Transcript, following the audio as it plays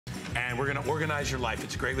and we're gonna organize your life.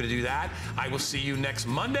 It's a great way to do that. I will see you next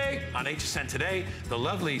Monday on HSN Today. The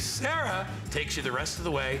lovely Sarah takes you the rest of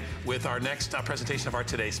the way with our next presentation of our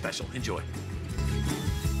Today Special. Enjoy.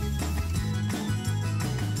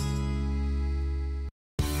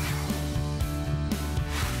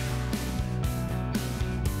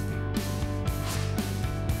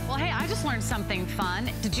 Learned something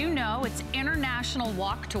fun. Did you know it's International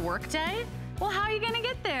Walk to Work Day? Well, how are you gonna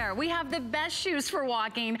get there? We have the best shoes for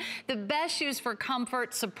walking, the best shoes for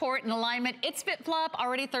comfort, support, and alignment. It's FitFlop,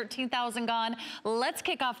 already 13,000 gone. Let's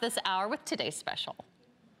kick off this hour with today's special.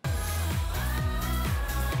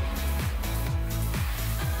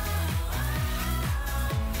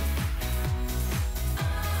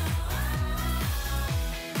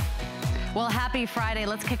 Well, happy Friday.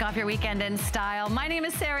 Let's kick off your weekend in style. My name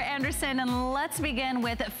is Sarah Anderson, and let's begin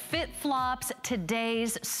with FitFlop's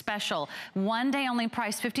Today's Special. One day only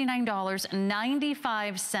price,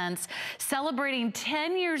 $59.95. Celebrating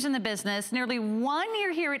 10 years in the business, nearly 1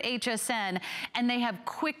 year here at HSN, and they have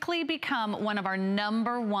quickly become one of our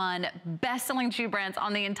 #1 best-selling shoe brands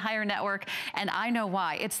on the entire network, and I know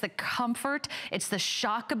why. It's the comfort, it's the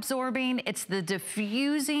shock absorbing, it's the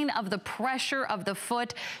diffusing of the pressure of the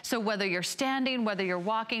foot. So whether you're standing, whether you're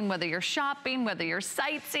walking, whether you're shopping, whether you're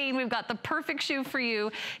sightseeing, we've got the perfect shoe for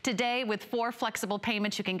you today with 4 flexible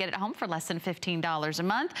payments. You can get it home for less than $15 a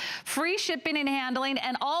month. Free shipping and handling,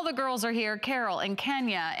 and all the girls are here, Carol and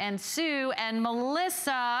Kenya and Sue and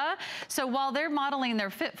Melissa. So while they're modeling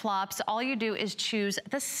their FitFlops, all you do is choose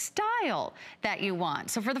the style that you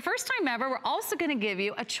want. So for the first time ever, we're also gonna give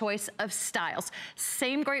you a choice of styles.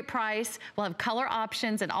 Same great price. We'll have color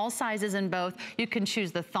options in all sizes in both. You can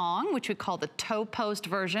choose the thong, which we call the toe post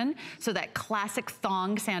version, so that classic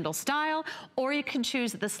thong sandal style, or you can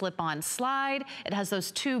choose the slip-on slide. It has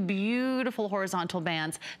those 2 beautiful horizontal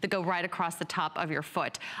bands that go right across the top of your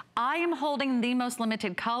foot. I am holding the most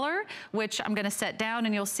limited color, which I'm gonna set down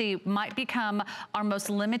and you'll see might become our most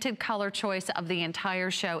limited color choice of the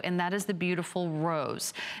entire show, and that is the beautiful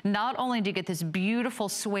rose. Not only do you get this beautiful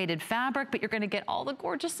suede fabric, but you're gonna get all the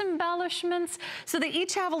gorgeous embellishments. So they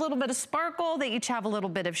each have a little bit of sparkle, they each have a little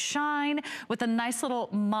bit of shine, with a nice little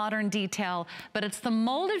modern detail, but it's the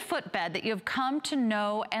molded footbed that you've come to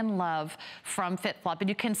know and love from FitFlop, and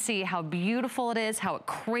you can see how beautiful it is, how it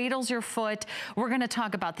cradles your foot. We're gonna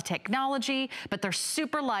talk about the technology, but they're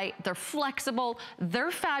super light, they're flexible, they're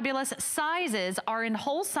fabulous. Sizes are in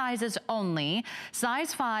whole sizes only,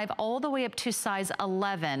 size 5 all the way up to size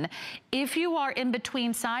 11. If you are in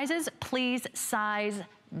between sizes, please size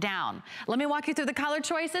down. Let me walk you through the color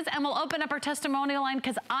choices, and we'll open up our testimonial line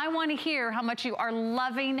because I want to hear how much you are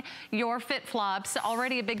loving your FitFlops.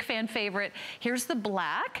 Already a big fan favorite. Here's the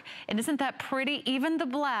black, and isn't that pretty? Even the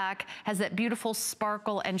black has that beautiful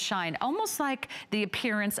sparkle and shine, almost like the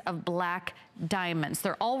appearance of black diamonds.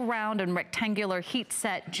 They're all round and rectangular heat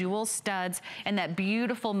set jewel studs and that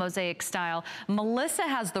beautiful mosaic style. Melissa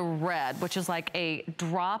has the red, which is like a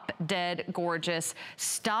drop dead gorgeous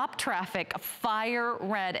stop traffic fire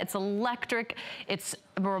red. It's electric, it's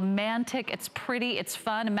romantic, it's pretty, it's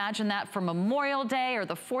fun. Imagine that for Memorial Day or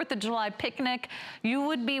the 4th of July picnic. You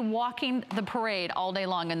would be walking the parade all day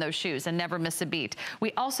long in those shoes and never miss a beat.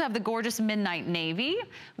 We also have the gorgeous midnight navy,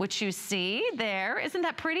 which you see there. Isn't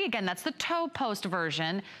that pretty? Again, that's the toe post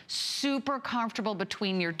version. Super comfortable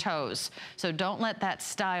between your toes. So don't let that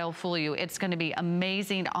style fool you. It's gonna be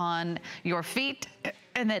amazing on your feet,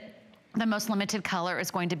 and the most limited color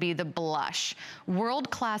is going to be the blush.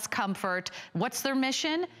 World-class comfort. What's their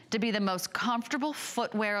mission? To be the most comfortable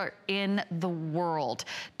footwear in the world.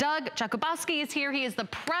 Doug Jakubowski is here. He is the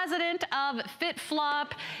president of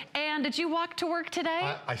FitFlop. And did you walk to work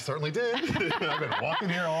today? I certainly did. I've been walking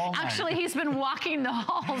here all night. Actually, he's been walking the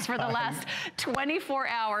halls for the last 24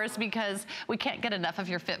 hours because we can't get enough of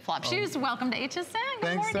your FitFlop shoes. Welcome to HSN.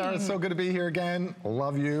 Thanks, Sarah. It's so good to be here again.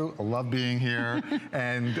 Love you. I love being here.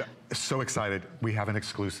 And so excited. We have an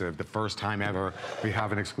exclusive. The first time ever we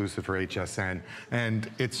have an exclusive for HSN. And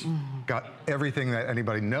it's got everything that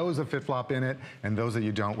anybody knows of FitFlop in it. And those that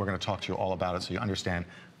you don't, we're going to talk to you all about it so you understand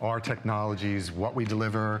our technologies, what we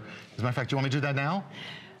deliver. As a matter of fact, do you want me to do that now?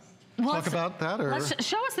 Well, talk about that, or? Let's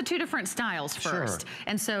show us the 2 different styles first. Sure.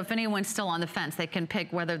 And so if anyone's still on the fence, they can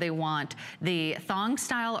pick whether they want the thong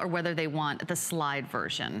style or whether they want the slide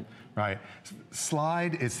version. Right.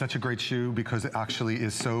 Slide is such a great shoe because it actually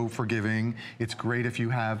is so forgiving. It's great if you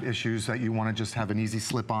have issues that you want to just have an easy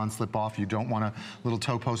slip on, slip off. You don't want a little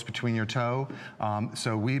toe post between your toe.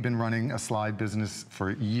 So we've been running a slide business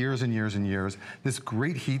for years and years and years. This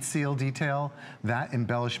great heat seal detail, that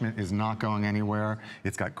embellishment is not going anywhere.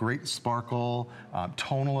 It's got great sparkle,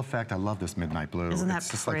 tonal effect. I love this midnight blue. Isn't that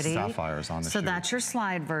it's just pretty? like sapphires on the shoe. So that's your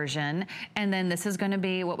slide version, and then this is going to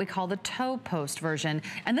be what we call the toe post version.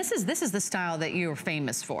 And this is the style that you're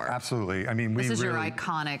famous for. Absolutely. I mean, this is your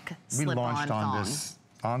iconic slip-on thong. We launched on this.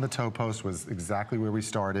 On the toe post was exactly where we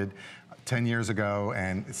started 10 years ago,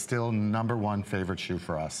 and it's still #1 favorite shoe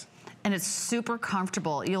for us. And it's super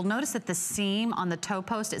comfortable. You'll notice that the seam on the toe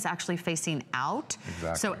post is actually facing out.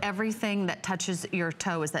 Exactly. So everything that touches your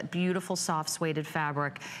toe is that beautiful soft suede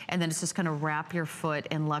fabric, and then it's just gonna wrap your foot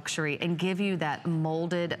in luxury and give you that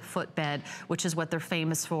molded footbed, which is what they're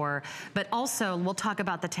famous for. But also, we'll talk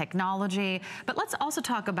about the technology, but let's also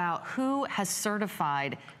talk about who has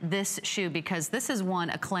certified this shoe, because this has won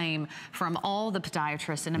acclaim from all the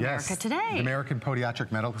podiatrists in America today. The American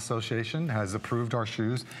Podiatric Medical Association has approved our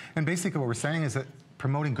shoes, and basically what we're saying is that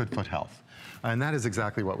promoting good foot health. And that is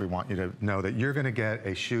exactly what we want you to know, that you're gonna get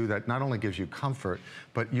a shoe that not only gives you comfort,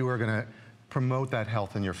 but you are gonna promote that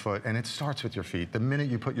health in your foot, and it starts with your feet. The minute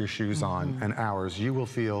you put your shoes on, and ours, you will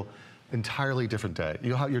feel entirely different day.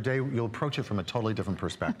 You'll approach it from a totally different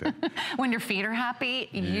perspective. When your feet are happy,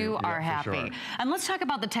 you are happy. Sure. And let's talk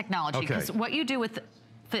about the technology, because what you do with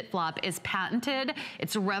FitFlop is patented,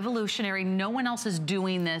 it's revolutionary. No one else is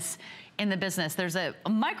doing this in the business. There's a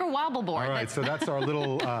micro wobble board. All right, so that's our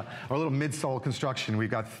little midsole construction.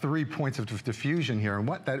 We've got 3 points of diffusion here, and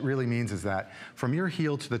what that really means is that from your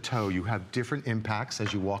heel to the toe, you have different impacts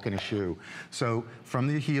as you walk in a shoe. So from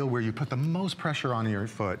the heel, where you put the most pressure on your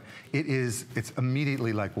foot, it's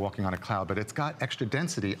immediately like walking on a cloud, but it's got extra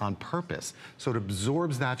density on purpose. So it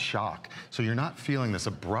absorbs that shock. So you're not feeling this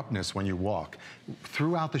abruptness when you walk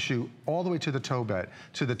throughout the shoe, all the way to the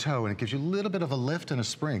toe, and it gives you a little bit of a lift and a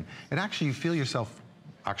spring. It actually, you feel yourself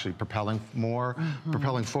actually propelling more,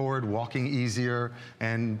 propelling forward, walking easier,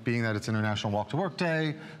 and being that it's International Walk to Work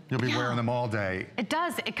Day, you'll be wearing them all day. It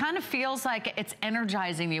does. It kind of feels like it's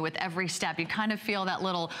energizing you with every step. You kind of feel that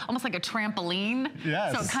little, almost like a trampoline.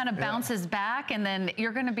 Yes. So it kind of bounces back, and then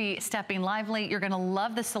you're going to be stepping lively. You're going to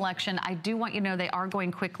love the selection. I do want you to know they are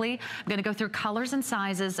going quickly. I'm going to go through colors and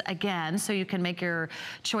sizes again, so you can make your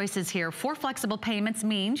choices here. 4 flexible payments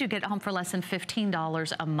means you get home for less than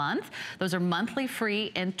 $15 a month. Those are monthly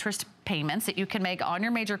free interest payments that you can make on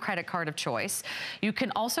your major credit card of choice. You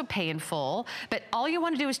can also pay in full, but all you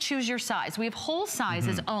want to do is choose your size. We have whole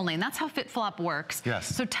sizes only, and that's how FitFlop works.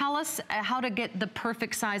 Yes. So tell us how to get the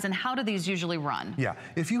perfect size, and how do these usually run? Yeah,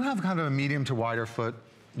 if you have kind of a medium to wider foot,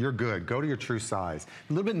 you're good. Go to your true size.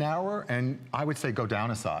 A little bit narrower, and I would say go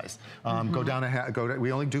down a size.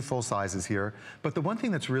 We only do full sizes here, but the one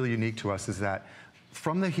thing that's really unique to us is that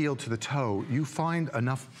from the heel to the toe, you find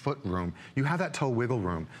enough foot room. You have that toe wiggle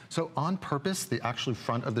room. So on purpose, the actual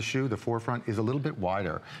front of the shoe, the forefront, is a little bit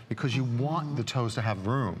wider because you want the toes to have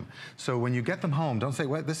room. So when you get them home, don't say,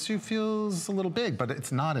 well, this shoe feels a little big, but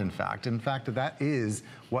it's not, in fact. In fact, that is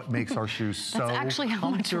what makes our shoes so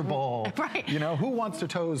comfortable. Right. You know, who wants their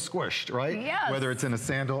toes squished, right? Yes. Whether it's in a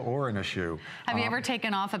sandal or in a shoe. Have you ever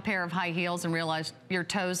taken off a pair of high heels and realized your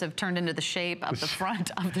toes have turned into the shape of the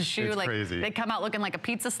front of the shoe? It's like crazy. They come out looking like a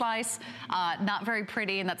pizza slice, not very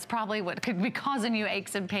pretty, and that's probably what could be causing you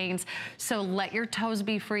aches and pains. So let your toes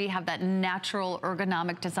be free, have that natural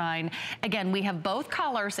ergonomic design. Again, we have both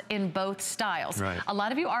colors in both styles. Right. A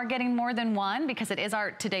lot of you are getting more than one because it is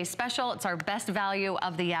our today's special. It's our best value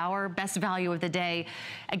of the hour, best value of the day.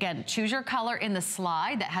 Again, choose your color in the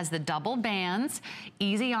slide that has the double bands,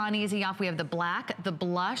 easy on, easy off. We have the black, the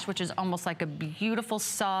blush, which is almost like a beautiful,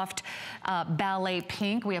 soft ballet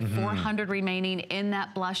pink. We have 400 remaining in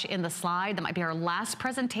that blush in the slide. That might be our last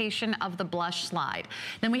presentation of the blush slide.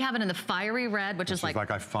 Then we have it in the fiery red, which is like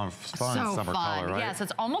a fun so summer color, right? Yeah, so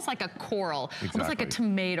it's almost like a coral, almost like a Exactly.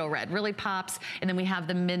 tomato red, really pops. And then we have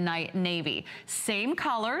the midnight navy. Same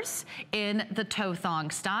colors in the toe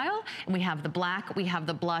thong style. And we have the black, we have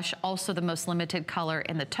the blush, also the most limited color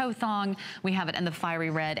in the toe thong. We have it in the fiery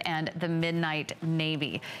red and the midnight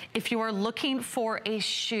navy. If you are looking for a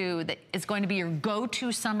shoe that is going to be your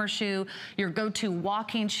go-to summer shoe, your go-to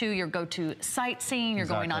walking shoe, your go-to sightseeing, you're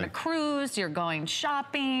going on a cruise, you're going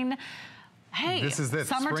shopping. Hey, this is it.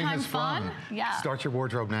 Summertime Spring has fun. sprung. Yeah. Start your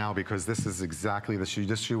wardrobe now, because this is exactly the shoe.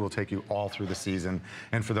 This shoe will take you all through the season,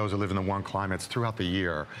 and for those who live in the warm climates, throughout the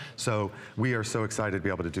year. So we are so excited to be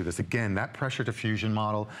able to do this. Again, that pressure diffusion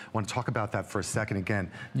model, I want to talk about that for a second.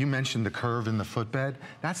 Again, you mentioned the curve in the footbed.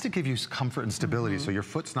 That's to give you comfort and stability, so your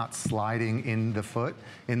foot's not sliding in the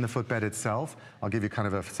footbed itself. I'll give you kind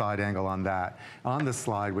of a side angle on that. On the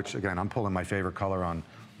slide, which again, I'm pulling my favorite color on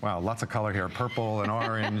Wow, lots of color here, purple and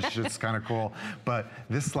orange, it's kind of cool. But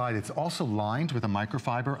this slide, it's also lined with a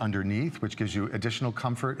microfiber underneath, which gives you additional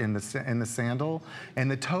comfort in the sandal. And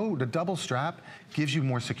the toe, the double strap, gives you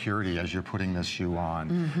more security as you're putting this shoe on.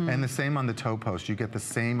 And the same on the toe post, you get the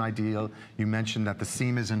same idea. You mentioned that the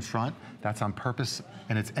seam is in front, that's on purpose,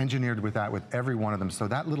 and it's engineered with that with every one of them. So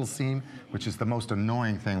that little seam, which is the most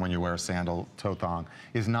annoying thing when you wear a sandal toe thong,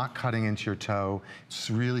 is not cutting into your toe. It's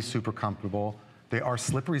really super comfortable. They are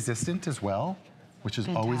slip resistant as well, which is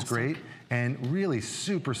always great, and really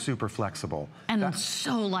super, super flexible. And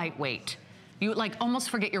so lightweight. You like almost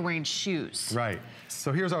forget you're wearing shoes. Right.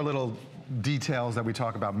 So here's our little details that we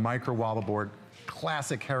talk about. Micro wobble board,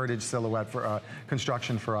 classic heritage silhouette for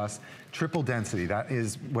construction for us. Triple density, that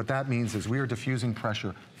is, what that means is we are diffusing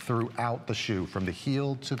pressure throughout the shoe, from the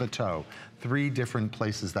heel to the toe. 3 different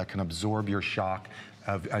places that can absorb your shock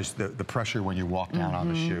as the pressure when you walk down on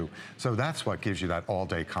the shoe. So that's what gives you that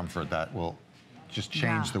all-day comfort that will just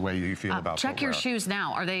change the way you feel about Check footwear. your shoes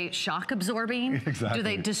now. Are they shock absorbing? Exactly. Do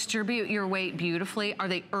they distribute your weight beautifully? Are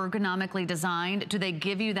they ergonomically designed? Do they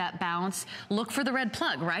give you that bounce? Look for the red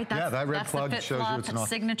plug, right? That's, that red plug shows you it's an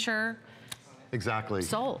signature. Exactly.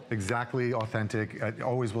 Soul. Exactly authentic. I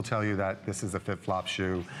always will tell you that this is a FitFlop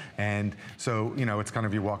shoe. And so, you know, it's kind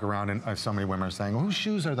of, you walk around and so many women are saying, well, whose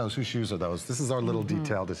shoes are those? Whose shoes are those? This is our little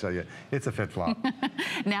detail to tell you, it's a FitFlop.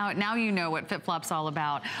 Now you know what FitFlop's all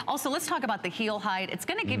about. Also, let's talk about the heel height. It's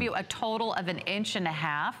gonna give you a total of 1.5 inches,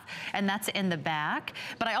 and that's in the back.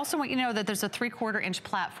 But I also want you to know that there's a 3/4 inch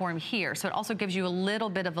platform here. So it also gives you a little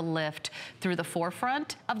bit of a lift through the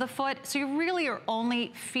forefront of the foot. So you really are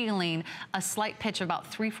only feeling a slight pitch of about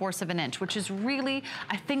 3/4 of an inch, which is really,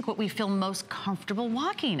 I think, what we feel most comfortable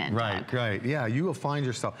walking in. Right, right. Yeah, you will find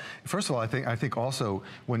yourself. First of all, I think also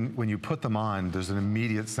when you put them on, there's an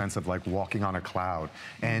immediate sense of like walking on a cloud,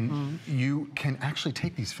 and you can actually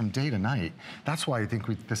take these from day to night. That's why I think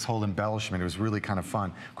this whole embellishment, it was really kind of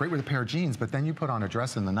fun. Great with a pair of jeans, but then you put on a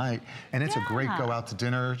dress in the night, and it's a great go out to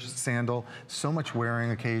dinner sandal. So much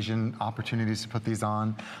wearing occasion, opportunities to put these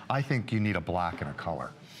on. I think you need a black and a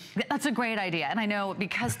color. That's a great idea. And I know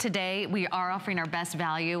because today we are offering our best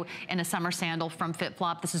value in a summer sandal from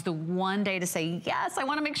FitFlop, this is the one day to say, yes, I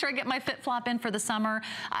want to make sure I get my FitFlop in for the summer.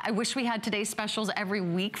 I wish we had today's specials every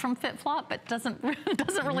week from FitFlop, but it doesn't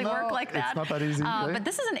really work like that. It's not that easy. But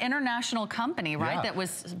this is an international company, right? Yeah.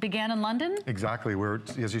 That began in London? Exactly. We're,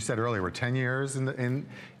 as you said earlier, we're 10 years in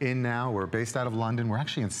now. We're based out of London. We're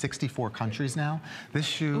actually in 64 countries now. This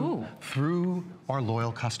shoe, through our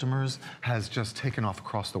loyal customers, has just taken off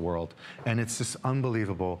across the world, and it's just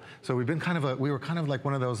unbelievable. So we've been we were kind of like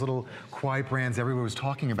one of those little quiet brands everyone was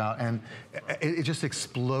talking about, and it just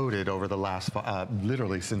exploded over the last,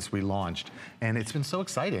 literally since we launched. And it's been so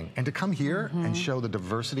exciting. And to come here and show the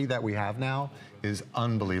diversity that we have now is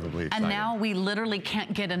unbelievably exciting. And now we literally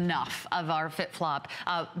can't get enough of our FitFlop.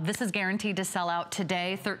 This is guaranteed to sell out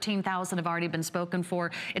today. 13,000 have already been spoken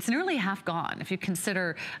for. It's nearly half gone if you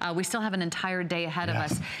consider we still have an entire day ahead of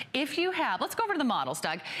us. If you have, let's go over to the models,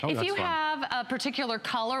 Doug. If you have a particular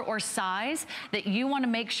color or size that you want to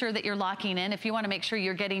make sure that you're locking in, if you want to make sure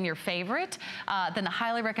you're getting your favorite, then I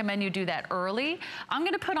highly recommend you do that early. I'm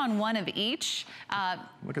going to put on one of each.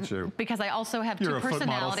 Look at you. Because I also have two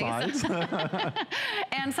personalities.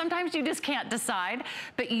 And sometimes you just can't decide.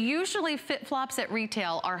 But usually FitFlops at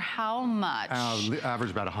retail are how much?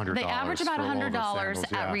 Average about $100. They average about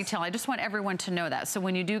 $100 at retail. I just want everyone to know that. So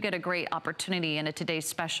when you do get a great opportunity in a today's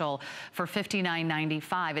special for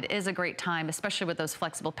 $59.95, it is a great time, especially with those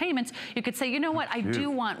flexible payments. You could say, you know what, I do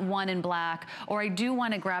want one in black, or I do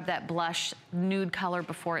want to grab that blush nude color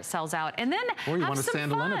before it sells out. And then or you have want a some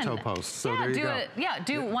sandal fun. and a toe post. So there you go.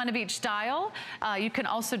 Do one of each style. You can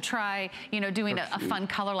also try, doing a fun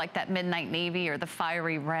color like that midnight navy or the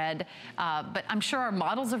fiery red. But I'm sure our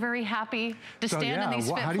models are very happy to stand in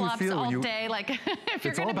these FitFlops all day. Like if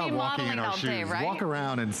you're going to be modeling all day, right? Walk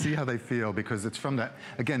around and see how they feel, because it's from that,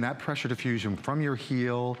 again, that pressure diffusion from your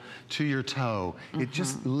heel to your toe. It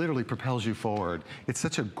just literally propels you forward. It's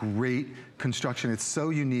such a great construction. It's so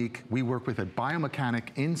unique. We work with a biomechanic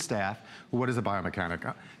in staff. What is a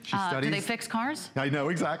biomechanic? She studies. Do they fix cars? I know,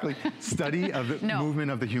 exactly. Study of the movement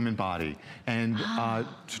of the human body. And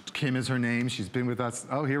Kim is her name. She's been with us.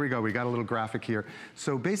 Oh, here we go. We got a little graphic here.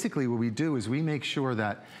 So basically what we do is we make sure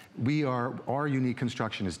that our unique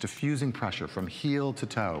construction is diffusing pressure from heel to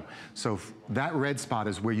toe. So that red spot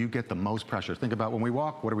is where you get the most pressure. Think about when we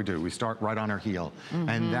walk, what do? We start right on our heel.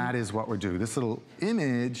 And that is what we do. This little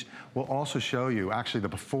image will also show you, actually the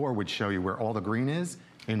before would show you where all the green is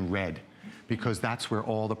in red, because that's where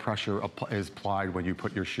all the pressure is applied when you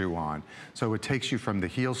put your shoe on. So it takes you from the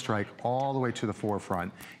heel strike all the way to the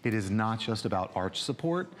forefront. It is not just about arch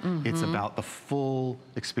support, it's about the full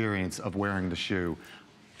experience of wearing the shoe.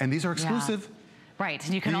 And these are exclusive. Yeah. Right,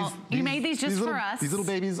 and you can you made these just for us. These little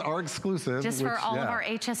babies are exclusive. Just for all of our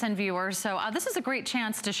HSN viewers. So this is a great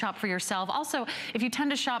chance to shop for yourself. Also, if you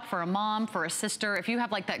tend to shop for a mom, for a sister, if you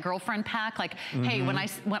have like that girlfriend pack, like, hey, when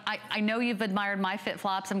I know you've admired my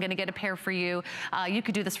FitFlops, I'm gonna get a pair for you. You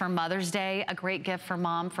could do this for Mother's Day, a great gift for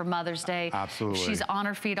mom for Mother's Day. Absolutely. She's on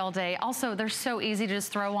her feet all day. Also, they're so easy to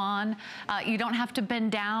just throw on. You don't have to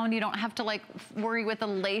bend down. You don't have to like worry with a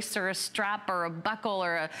lace or a strap or a buckle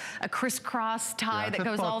or a crisscross tie that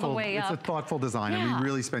goes all the way up. It's a thoughtful design, and we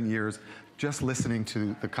really spent years just listening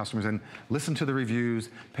to the customers and listen to the reviews,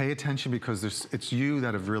 pay attention, because it's you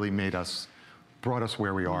that have really brought us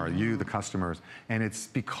where we are, you, the customers, and it's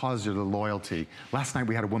because of the loyalty. Last night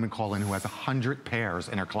we had a woman call in who has 100 pairs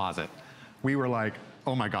in her closet. We were like,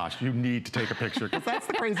 oh my gosh, you need to take a picture, because that's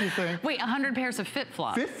the crazy thing. Wait, 100 pairs of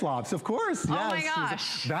FitFlops? FitFlops, of course, yes. Oh my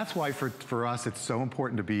gosh. That's why for us, it's so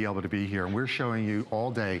important to be able to be here, and we're showing you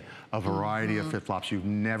all day a variety of FitFlops you've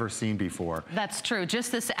never seen before. That's true. Just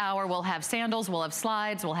this hour, we'll have sandals, we'll have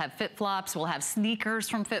slides, we'll have FitFlops, we'll have sneakers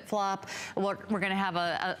from FitFlop. We're gonna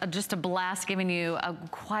have just a blast giving you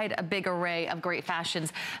quite a big array of great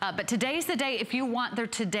fashions. But today's the day, if you want their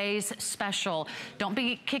today's special, don't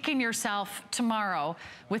be kicking yourself tomorrow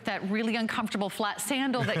with that really uncomfortable flat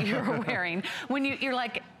sandal that you're wearing. When you're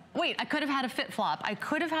like, wait, I could have had a FitFlop. I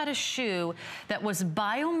could have had a shoe that was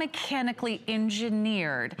biomechanically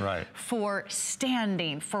engineered for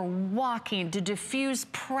standing, for walking, to diffuse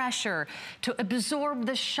pressure, to absorb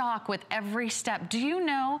the shock with every step. Do you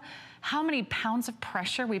know how many pounds of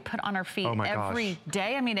pressure we put on our feet every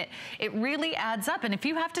day? I mean, it really adds up. And if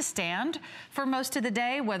you have to stand for most of the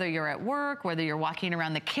day, whether you're at work, whether you're walking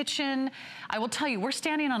around the kitchen, I will tell you, we're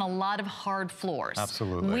standing on a lot of hard floors.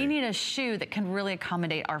 Absolutely. We need a shoe that can really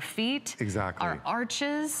accommodate our feet, our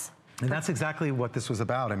arches. And that's exactly what this was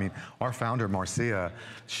about. I mean, our founder, Marcia,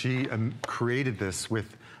 she created this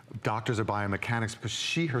with doctors or biomechanics, because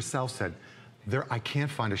she herself said, I can't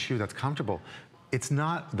find a shoe that's comfortable. It's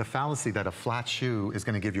not the fallacy that a flat shoe is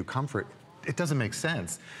going to give you comfort. It doesn't make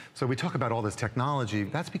sense. So we talk about all this technology.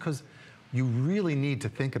 That's because you really need to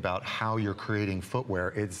think about how you're creating footwear.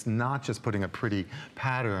 It's not just putting a pretty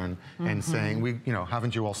pattern and saying,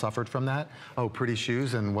 haven't you all suffered from that? Oh, pretty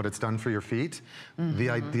shoes and what it's done for your feet. The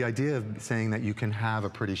idea of saying that you can have a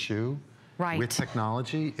pretty shoe with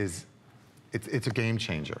technology is, it's a game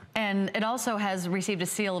changer. And it also has received a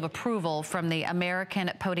seal of approval from the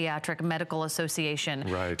American Podiatric Medical Association.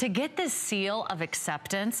 To get this seal of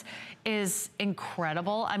acceptance is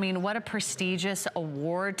incredible. I mean, what a prestigious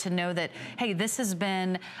award to know that, hey, this has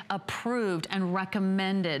been approved and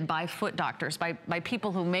recommended by foot doctors, by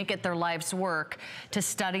people who make it their life's work to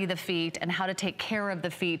study the feet and how to take care of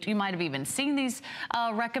the feet. You might have even seen these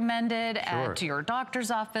recommended to your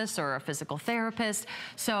doctor's office or a physical therapist.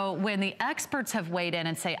 So when the experts have weighed in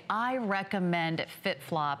and say, I recommend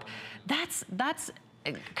FitFlop, that's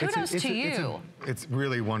kudos to you. It's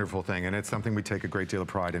really a wonderful thing, and it's something we take a great deal of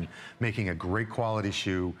pride in, making a great quality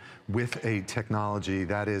shoe with a technology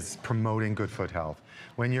that is promoting good foot health.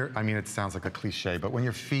 When I mean, it sounds like a cliche, but when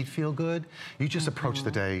your feet feel good, you just approach the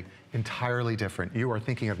day entirely different. You are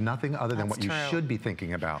thinking of nothing other than what you should be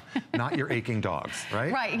thinking about, not your aching dogs,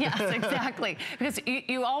 right? Right, yes, exactly. Because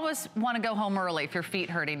you always want to go home early if your feet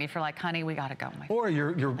hurting, if you're like, honey, we gotta go. Or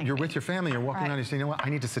you're with your family, you're walking around, and you say, you know what, I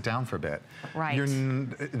need to sit down for a bit. You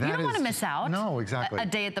don't want to miss out. No, exactly. A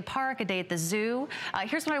day at the park, a day at the zoo.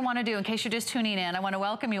 Here's what I want to do in case you're just tuning in. I want to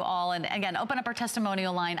welcome you all, and again, open up our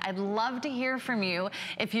testimonial line. I'd love to hear from you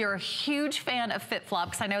if you're a huge fan of FitFlop,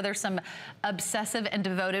 because I know there's some obsessive and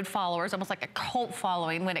devoted followers, almost like a cult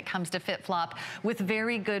following when it comes to FitFlop, with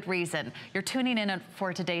very good reason. You're tuning in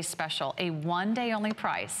for today's special, a one-day only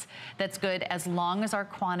price that's good as long as our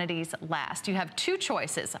quantities last. You have two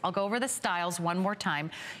choices. I'll go over the styles one more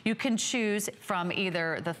time. You can choose from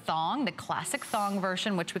either the thong, the classic thong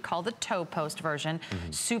version, which we call the toe post version,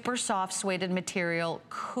 super soft suede material,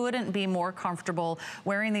 couldn't be more comfortable.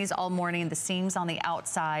 Wearing these all morning, the seams on the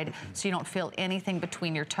outside, so you don't feel anything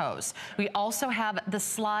between your toes. We also have the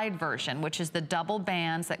slide version, which is the double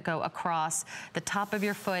bands that go across the top of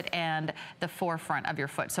your foot and the forefront of your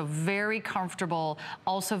foot. So very comfortable,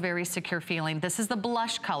 also very secure feeling. This is the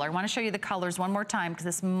blush color. I want to show you the colors one more time, because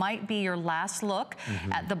this might be your last look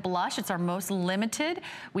at the blush. It's our most limited limited.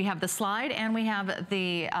 We have the slide and we have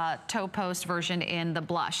the toe post version in the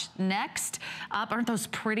blush. Next up, aren't those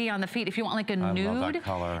pretty on the feet? If you want like a nude, love that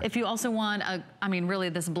color. if you also want a, I mean, really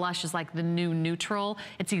this blush is like the new neutral.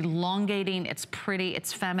 It's elongating, it's pretty,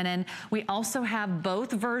 it's feminine. We also have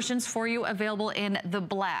both versions for you available in the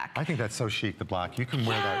black. I think that's so chic, the black. You can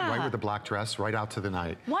wear that right with the black dress right out to the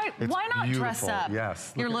night. Why not dress up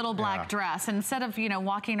your little black dress? Instead of, you know,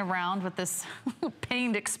 walking around with this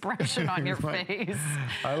pained expression on your face.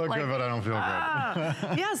 I look good, but I don't feel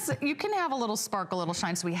good. Yes, you can have a little sparkle, a little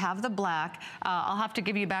shine. So we have the black. I'll have to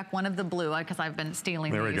give you back one of the blue because I've been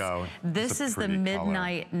stealing these. There we go. This is the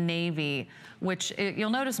midnight navy, which you'll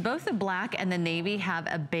notice both the black and the navy have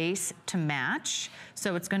a base to match.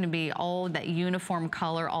 So it's going to be all that uniform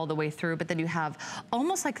color all the way through, but then you have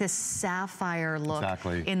almost like this sapphire look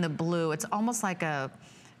in the blue. It's almost like a,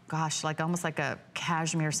 gosh, like almost like a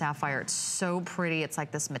cashmere sapphire. It's so pretty. It's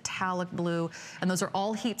like this metallic blue. And those are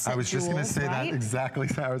all heat set jewels, I was just going to say that exactly.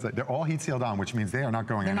 I was like, they're all heat sealed on, which means they are not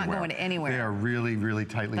going anywhere. They're not going anywhere. They are really, really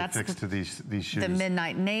tightly fixed to these shoes. The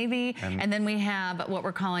midnight navy. And then we have what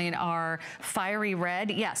we're calling our fiery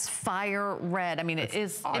red. Yes, fire red. I mean, it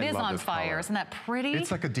is on fire. Color. Isn't that pretty?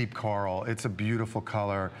 It's like a deep coral. It's a beautiful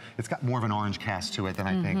color. It's got more of an orange cast to it than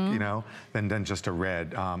I think, you know, than just a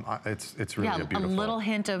red. It's really a beautiful. A little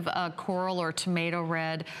hint of coral or tomato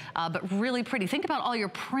red, but really pretty. Think about all your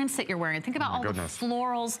prints that you're wearing. Think about all the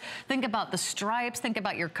florals. Think about the stripes. Think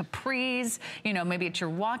about your capris. You know, maybe it's your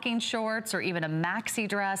walking shorts or even a maxi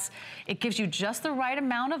dress. It gives you just the right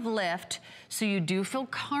amount of lift so you do feel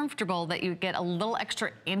comfortable that you get a little extra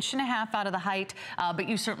 1.5 inches out of the height, but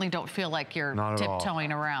you certainly don't feel like you're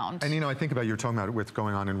tiptoeing around. And you know, I think about, you're talking about what's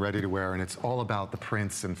going on in ready to wear, and it's all about the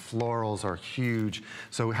prints, and florals are huge.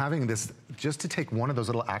 So having this, just to take one of those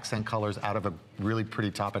little accent colors out of a really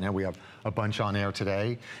pretty top, and now we have a bunch on air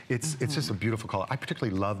today. It's just a beautiful color. I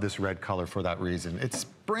particularly love this red color for that reason. It's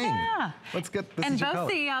spring. Yeah. Let's get this. And both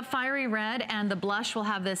the fiery red and the blush will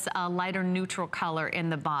have this lighter neutral color in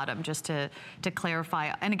the bottom, just to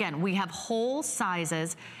clarify. And again, we have whole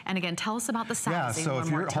sizes. And again, tell us about the sizing. Yeah, so if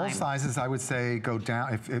you're whole sizes, I would say go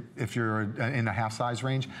down. If you're in the half size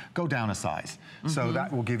range, go down a size. So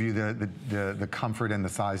that will give you the comfort and the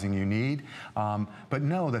sizing you need. But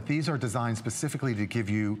know that these are designed specifically to give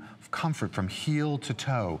you comfort from heel to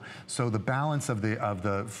toe. So the balance of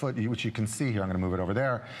the foot, which you can see here, I'm going to move it over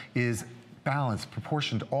there, is balanced,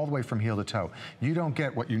 proportioned all the way from heel to toe. You don't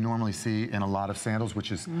get what you normally see in a lot of sandals,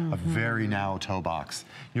 which is a very narrow toe box.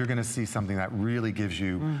 You're going to see something that really gives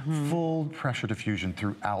you full pressure diffusion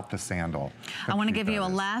throughout the sandal. I want to give you a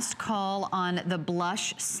last call on the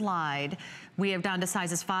blush slide. We have down to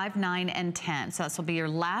sizes 5, 9, and 10. So this will be your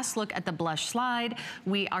last look at the blush slide.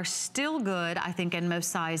 We are still good, I think, in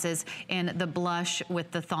most sizes in the blush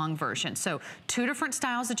with the thong version. So 2 different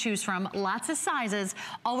styles to choose from, lots of sizes,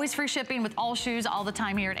 always free shipping with all shoes all the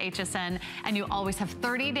time here at HSN, and you always have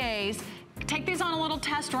 30 days. Take these on a little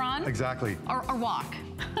test run. Exactly. Or walk.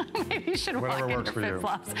 Maybe you should walk into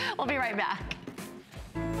FitFlops. We'll be right back.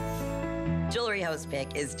 Jewelry Host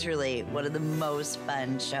Pick is truly one of the most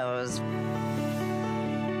fun shows.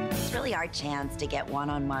 It's really our chance to get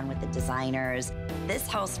one-on-one with the designers. This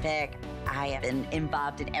host pick, I have been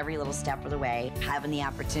involved in every little step of the way. Having the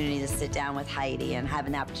opportunity to sit down with Heidi and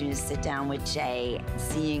having the opportunity to sit down with Jay,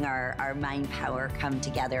 seeing our mind power come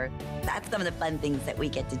together. That's some of the fun things that we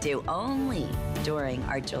get to do only during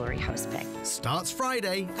our Jewelry Host Pick. Starts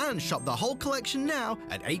Friday, and shop the whole collection now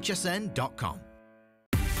at hsn.com.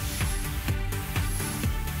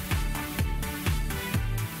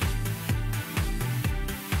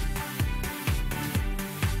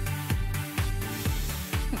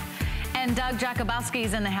 And Doug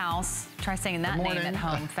Jakubowski's in the house. Try saying that name at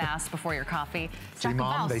home fast before your coffee. See,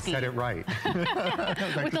 Mom, they said it right.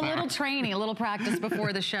 With a little training, a little practice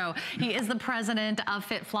before the show. He is the president of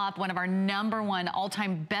FitFlop, one of our #1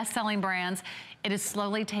 all-time best-selling brands. It is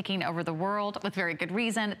slowly taking over the world with very good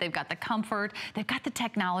reason. They've got the comfort, they've got the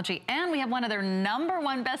technology, and we have one of their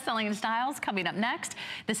 #1 best-selling styles coming up next.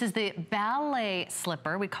 This is the ballet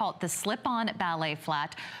slipper. We call it the slip-on ballet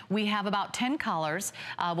flat. We have about 10 colors.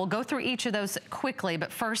 We'll go through each of those quickly,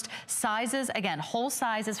 but first, sizes, again, whole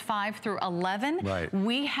sizes 5 through 11. Right.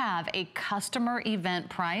 We have a customer event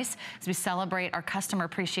price as we celebrate our Customer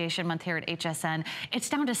Appreciation Month here at HSN. It's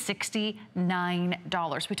down to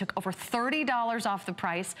 $69. We took over $30 off the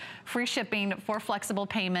price, free shipping, 4 flexible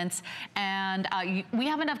payments, and we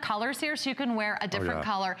have enough colors here so you can wear a different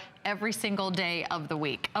color every single day of the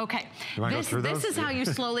week. Okay, this is how you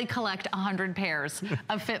slowly collect 100 pairs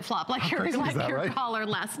of FitFlop, like your collar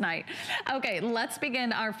last night. Okay, let's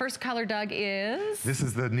begin. Our first color color, Doug, is? This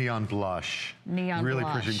is the neon blush. Neon really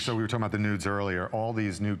blush. pushing. So we were talking about the nudes earlier. All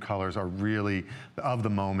these nude colors are really of the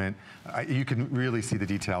moment. You can really see the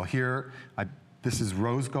detail here. This is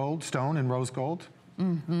rose gold, stone and rose gold.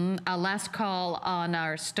 Last call on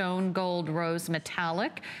our stone gold rose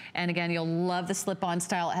metallic. And again, you'll love the slip-on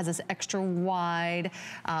style. It has this extra wide,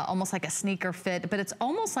 almost like a sneaker fit, but it's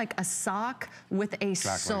almost like a sock with a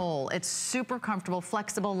sole. It's super comfortable,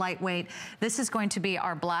 flexible, lightweight. This is going to be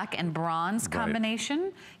our black and bronze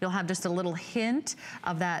combination. You'll have just a little hint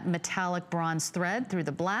of that metallic bronze thread through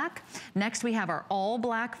the black. Next, we have our all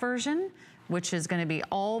black version, which is gonna be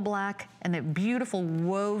all black and a beautiful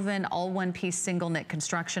woven all one piece single knit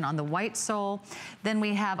construction on the white sole. Then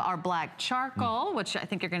we have our black charcoal, which I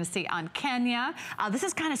think you're gonna see on Kenya. This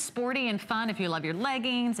is kind of sporty and fun if you love your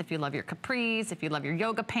leggings, if you love your capris, if you love your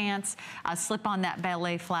yoga pants. Slip on that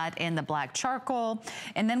ballet flat in the black charcoal.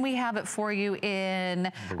 And then we have it for you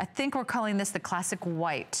in, I think we're calling this the classic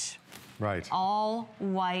white. Right. All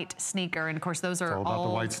white sneaker. And of course, those are all about the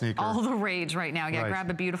white sneaker. All the rage right now. Yeah,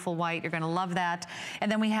 grab a beautiful white. You're going to love that.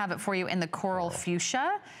 And then we have it for you in the coral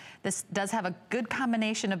fuchsia. This does have a good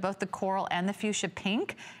combination of both the coral and the fuchsia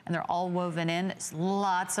pink, and they're all woven in. It's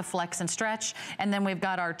lots of flex and stretch. And then we've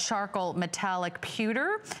got our charcoal metallic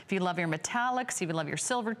pewter. If you love your metallics, if you love your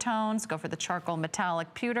silver tones, go for the charcoal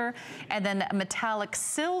metallic pewter. And then metallic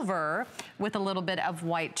silver with a little bit of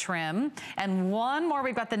white trim. And one more,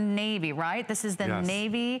 we've got the navy, right? This is the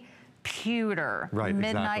navy pewter,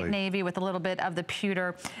 midnight navy with a little bit of the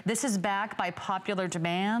pewter. This is back by popular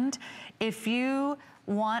demand. If you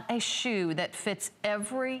want a shoe that fits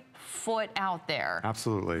every foot out there.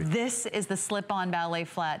 Absolutely. This is the slip-on ballet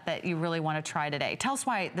flat that you really want to try today. Tell us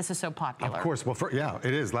why this is so popular. Of course. Well, yeah,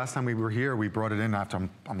 it is. Last time we were here, we brought it in after.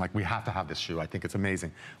 I'm like, we have to have this shoe. I think it's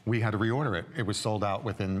amazing. We had to reorder it. It was sold out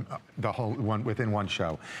within within one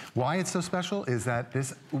show. Why it's so special is that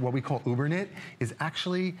this, what we call Uber knit, is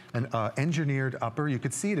actually an engineered upper. You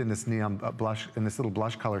could see it in this neon blush, in this little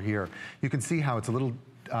blush color here. You can see how it's a little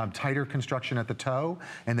tighter construction at the toe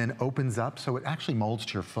and then opens up, so it actually molds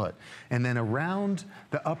to your foot. And then around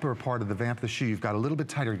the upper part of the vamp of the shoe, you've got a little bit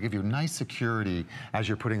tighter to give you nice security as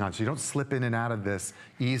you're putting on, so you don't slip in and out of this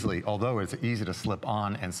easily, although it's easy to slip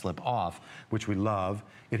on and slip off, which we love.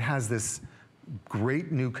 It has this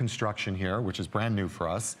great new construction here, which is brand new for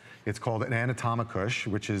us. It's called an anatomicush,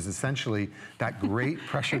 which is essentially that great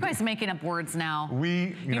pressure. You guys making up words now.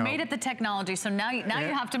 You made it the technology, so now you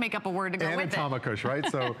have to make up a word to go with it. Anatomicush, right?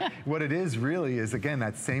 So what it is really is, again,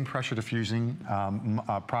 that same pressure diffusion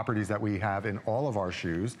properties that we have in all of our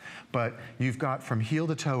shoes, but you've got from heel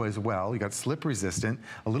to toe as well. You got slip resistant,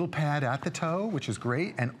 a little pad at the toe, which is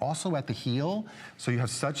great, and also at the heel. So you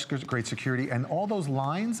have such great security, and all those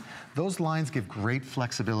lines give great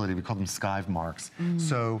flexibility. We call them skive marks.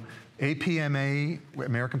 So APMA,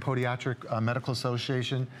 American Podiatric Medical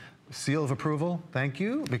Association, seal of approval, thank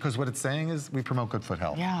you, because what it's saying is we promote good foot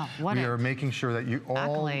health. Yeah, we are making sure that you all...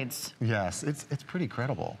 Accolades. Yes, it's pretty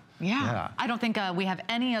credible. Yeah. I don't think we have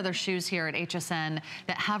any other shoes here at HSN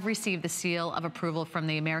that have received the seal of approval from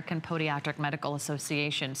the American Podiatric Medical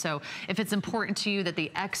Association. So if it's important to you that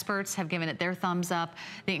the experts have given it their thumbs up,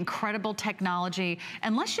 the incredible technology,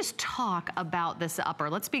 and let's just talk about this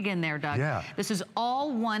upper. Let's begin there, Doug. Yeah. This is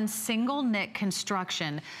all one single knit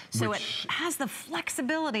construction. So it has the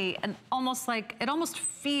flexibility and it almost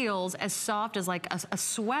feels as soft as like a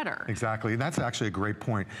sweater. Exactly, and that's actually a great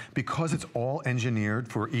point. Because it's all engineered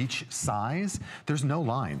for each size, there's no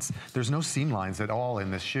lines. There's no seam lines at all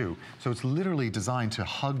in this shoe. So it's literally designed to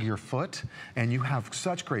hug your foot, and you have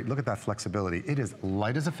such great, look at that flexibility. It is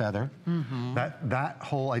light as a feather. That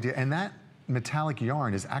whole idea, and that metallic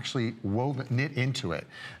yarn is actually knit into it.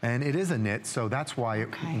 And it is a knit, so that's why it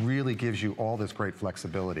really gives you all this great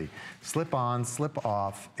flexibility. Slip on, slip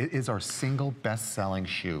off. It is our single best-selling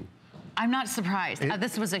shoe. I'm not surprised.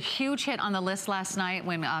 This was a huge hit on the list last night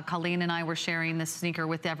when Colleen and I were sharing this sneaker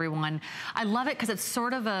with everyone. I love it because it's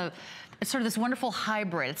sort of this wonderful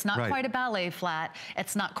hybrid. It's not quite a ballet flat.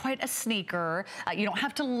 It's not quite a sneaker. You don't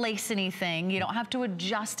have to lace anything. You don't have to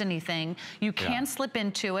adjust anything. You can slip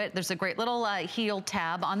into it. There's a great little heel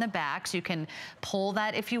tab on the back, so you can pull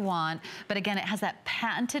that if you want. But again, it has that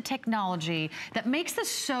patented technology that makes this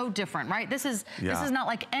so different, right? This is not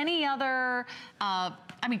like any other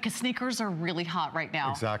I mean, because sneakers are really hot right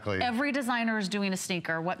now. Exactly. Every designer is doing a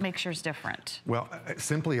sneaker. What makes yours different? Well,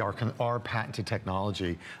 simply our patented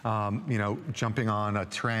technology. You know, jumping on a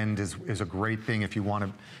trend is a great thing if you want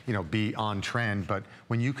to, you know, be on trend. But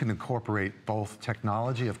when you can incorporate both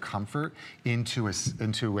technology of comfort into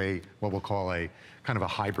a what we'll call a kind of a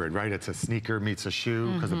hybrid, right? It's a sneaker meets a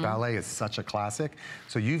shoe, because the ballet is such a classic.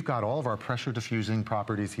 So you've got all of our pressure diffusing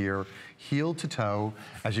properties here, heel to toe,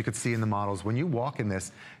 as you can see in the models. When you walk in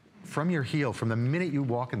this, from your heel, from the minute you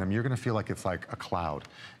walk in them, you're gonna feel like it's like a cloud.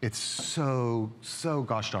 It's so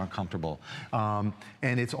gosh darn comfortable. And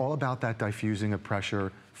it's all about that diffusing of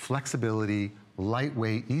pressure, flexibility,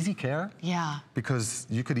 lightweight, easy care. Yeah. Because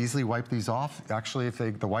you could easily wipe these off. Actually, if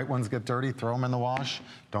the white ones get dirty, throw them in the wash.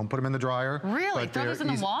 Don't put them in the dryer. Really? But throw those in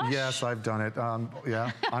the wash? Yes, I've done it.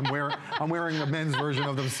 Yeah, I'm wearing a men's version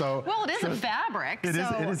of them. So well, it is a fabric. It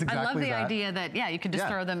is exactly I love the that. idea that you could just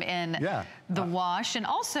throw them in the wash, and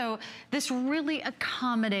also this really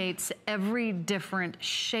accommodates every different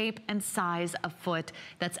shape and size of foot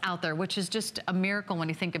that's out there, which is just a miracle when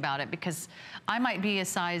you think about it. Because I might be a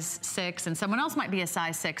size 6 and someone else might be a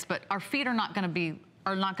size 6, but our feet are not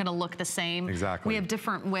going to look the same. Exactly. We have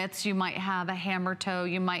different widths. You might have a hammer toe.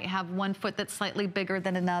 You might have one foot that's slightly bigger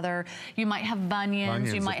than another. You might have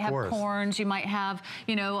bunions. You might have corns. You might have,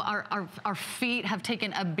 you know, our feet have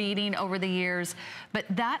taken a beating over the years. But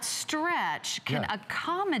that stretch can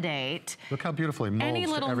accommodate. Look how beautifully it molds any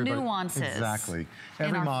little to everybody. Nuances. Exactly.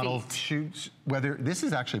 Every model shoots, whether this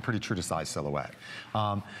is actually pretty true to size silhouette.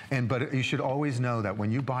 But you should always know that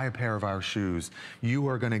when you buy a pair of our shoes, you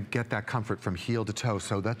are going to get that comfort from heel to toe.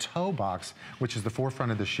 So the toe box, which is the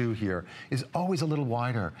forefront of the shoe here, is always a little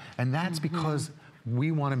wider. And that's because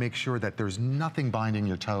we want to make sure that there's nothing binding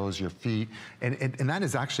your toes, your feet. And that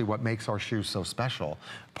is actually what makes our shoes so special.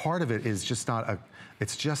 Part of it is just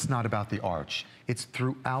it's just not about the arch. It's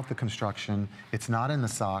throughout the construction. It's not in the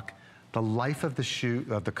sock. The life of the shoe,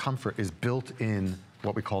 of the comfort, is built in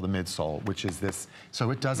what we call the midsole, which is this.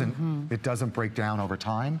 So it doesn't break down over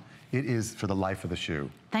time. It is for the life of the shoe.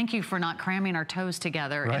 Thank you for not cramming our toes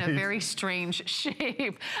together in a very strange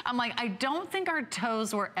shape. I'm like, I don't think our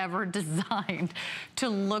toes were ever designed to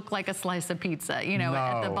look like a slice of pizza, you know,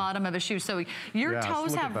 at the bottom of a shoe. So your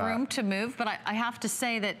toes have room to move, but I have to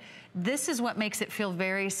say that this is what makes it feel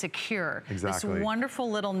very secure. Exactly. This wonderful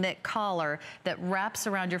little knit collar that wraps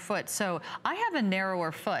around your foot. So I have a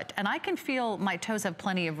narrower foot and I can feel my toes have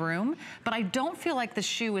plenty of room, but I don't feel like the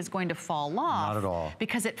shoe is going to fall off. Not at all.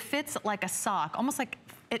 Because it fits like a sock, almost like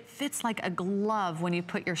it fits like a glove when you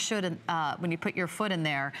put your foot in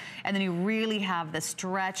there, and then you really have the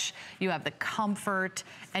stretch, you have the comfort,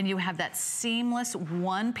 and you have that seamless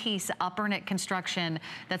one-piece upper knit construction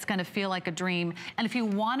that's going to feel like a dream. And if you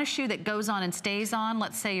want a shoe that goes on and stays on,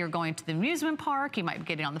 let's say you're going to the amusement park, you might be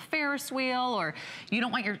getting on the Ferris wheel, or you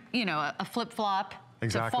don't want your, you know, a flip-flop.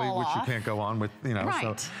 Exactly, which you can't go on with, you know.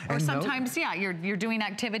 Right. So, or sometimes, you're doing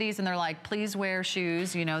activities and they're like, please wear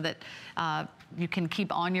shoes, you know, that you can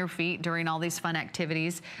keep on your feet during all these fun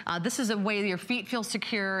activities. This is a way your feet feel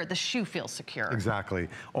secure, the shoe feels secure. Exactly.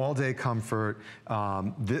 All day comfort.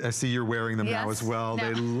 I see you're wearing them now as well.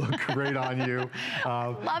 They look great on you.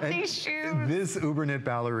 Love these shoes. This Uber Knit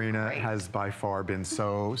ballerina has by far been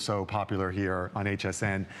so popular here on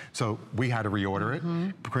HSN. So we had to reorder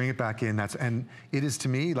it, bring it back in. And it is, to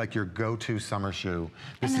me, like your go-to summer shoe.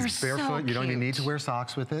 This is barefoot. You don't even need to wear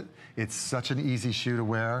socks with it. It's such an easy shoe to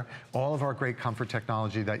wear. All of our great comfort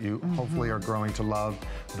technology that you hopefully are growing to love.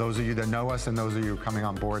 Those of you that know us and those of you coming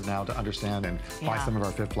on board now to understand and buy some of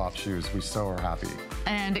our FitFlop shoes, we so are happy.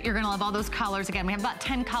 And you're gonna love all those colors. Again, we have about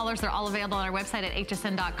 10 colors. They're all available on our website at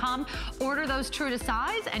hsn.com. Order those true to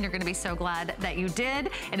size and you're gonna be so glad that you did.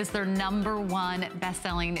 It is their #1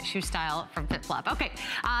 best-selling shoe style from FitFlop. Okay,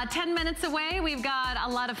 10 minutes away. We've got a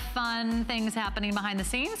lot of fun things happening behind the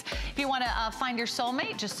scenes. If you wanna find your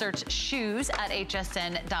soulmate, just search shoes at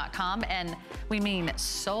hsn.com, and we mean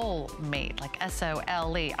soulmate, like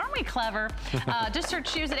S-O-L-E. Aren't we clever? Just search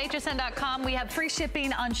shoes at hsn.com. We have free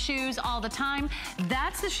shipping on shoes all the time.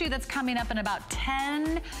 That's the shoe that's coming up in about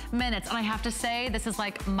 10 minutes. And I have to say, this is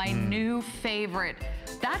like my new favorite.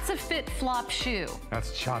 That's a FitFlop shoe.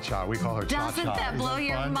 That's Cha-Cha. We call her Cha-Cha. Doesn't that blow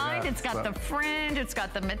your mind? Yeah, it's got the fringe, it's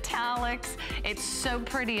got the metallics. It's so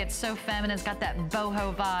pretty, it's so feminine. It's got that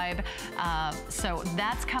boho vibe. So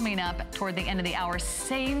that's coming up toward the end of the hour.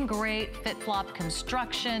 Same great FitFlop FitFlop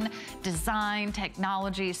construction, design,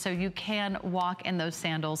 technology, so you can walk in those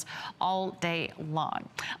sandals all day long.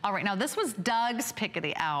 All right, now this was Doug's pick of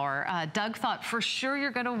the hour. Doug thought for sure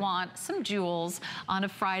you're gonna want some jewels on a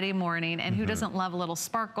Friday morning, and who doesn't love a little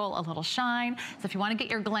sparkle, a little shine? So if you wanna get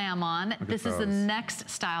your glam on, this is the next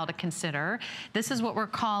style to consider. This is what we're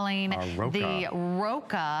calling the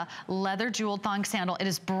Roca leather jeweled thong sandal. It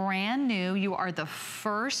is brand new. You are the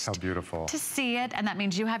first to see it, and that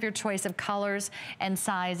means you have your choice of colors and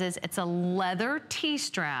sizes. It's a leather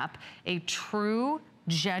T-strap, a true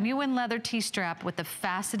genuine leather T-strap with the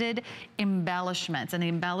faceted embellishments, and the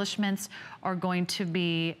embellishments are going to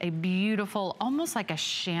be a beautiful, almost like a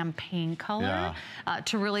champagne color,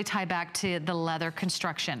 to really tie back to the leather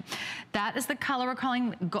construction. That is the color we're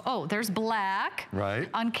calling, oh, there's black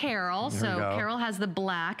on Carol. So Carol has the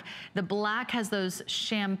black. The black has those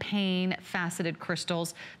champagne faceted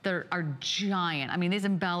crystals that are giant. I mean, these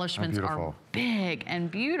embellishments are big and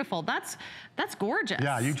beautiful. That's gorgeous.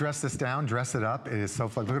 Yeah, you dress this down, dress it up. It is so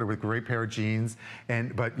fun. Look at it with a great pair of jeans.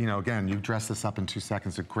 But you know, again, you dress this up in 2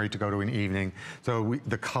 seconds. It's great to go to an evening. So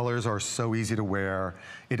the colors are so easy to wear.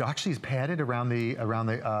 It actually is padded around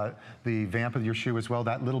the vamp of your shoe as well.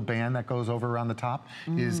 That little band that goes over around the top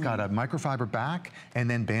is got a microfiber back and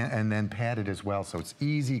then padded as well. So it's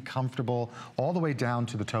easy, comfortable, all the way down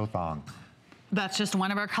to the toe thong. That's just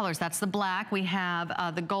one of our colors. That's the black. We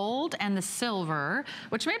have the gold and the silver,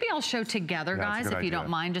 which maybe I'll show together, guys, if you don't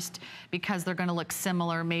mind, just because they're gonna look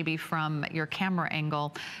similar maybe from your camera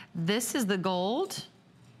angle. This is the gold,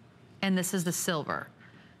 and this is the silver.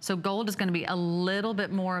 So gold is gonna be a little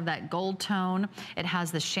bit more of that gold tone. It has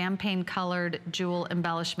the champagne colored jewel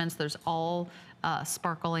embellishments. There's all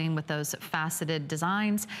sparkling with those faceted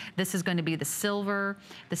designs. This is going to be the silver.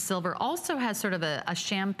 The silver also has sort of a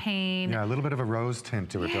champagne. Yeah, a little bit of a rose tint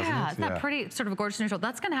to it, doesn't it? Yeah, isn't that pretty, sort of a gorgeous neutral.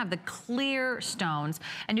 That's going to have the clear stones.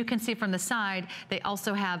 And you can see from the side, they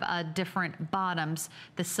also have different bottoms.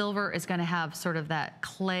 The silver is going to have sort of that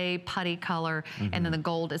clay putty color, and then the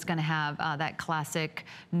gold is going to have that classic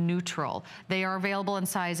neutral. They are available in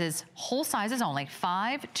sizes, whole sizes only,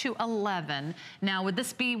 5 to 11. Now, would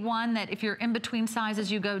this be one that if you're in between sizes,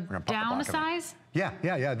 you go down a size?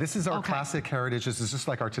 Yeah. This is our classic heritage. This is just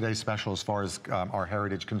like our today's special as far as our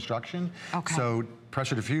heritage construction. So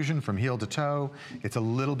pressure diffusion from heel to toe. It's a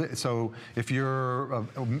little bit, so if you're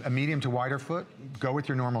a medium to wider foot, go with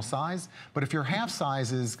your normal size. But if your half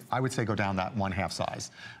sizes, I would say go down that 1/2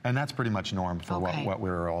 size. And that's pretty much norm for what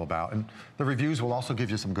we're all about. And the reviews will also give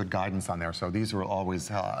you some good guidance on there. So these will always,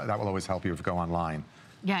 that will always help you if you go online.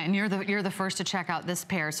 Yeah, and you're the first to check out this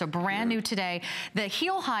pair. So brand new today. The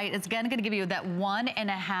heel height is again gonna give you that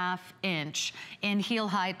 1.5 inch in heel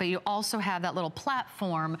height, but you also have that little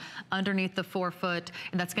platform underneath the forefoot,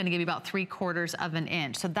 and that's gonna give you about 3/4 of an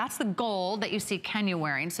inch. So that's the gold that you see Kenya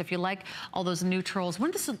wearing. So if you like all those neutrals,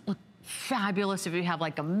 wouldn't this look fabulous if you have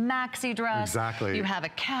like a maxi dress, you have a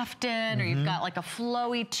caftan, or you've got like a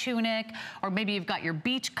flowy tunic, or maybe you've got your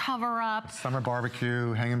beach cover up. Summer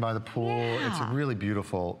barbecue, hanging by the pool. It's a really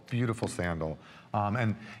beautiful, beautiful sandal.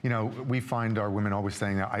 And you know, we find our women always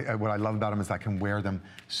saying that what I love about them is I can wear them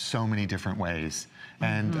so many different ways.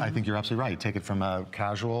 And I think you're absolutely right. Take it from a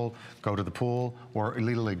casual, go to the pool, or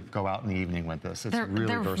literally go out in the evening with this. It's really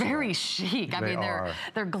versatile. They're very chic. I mean,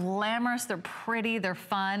 they're glamorous, they're pretty, they're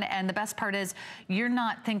fun, and the best part is you're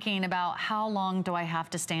not thinking about how long do I have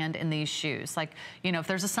to stand in these shoes. Like, you know, if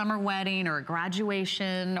there's a summer wedding or a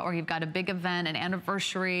graduation, or you've got a big event, an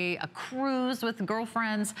anniversary, a cruise with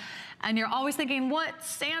girlfriends, and you're always thinking, what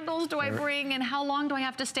sandals do I bring and how long do I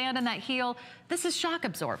have to stand in that heel? This is shock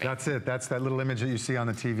absorbing. That's it. That's that little image that you see on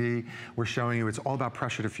the TV. We're showing you it's all about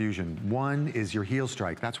pressure diffusion. One is your heel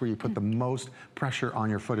strike. That's where you put the most pressure on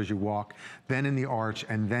your foot as you walk, then in the arch,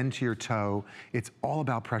 and then to your toe. It's all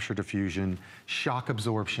about pressure diffusion, shock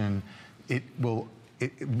absorption.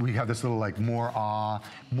 We have this little like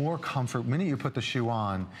more comfort. The minute you put the shoe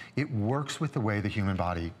on, it works with the way the human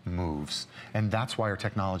body moves. And that's why our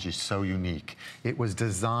technology is so unique. It was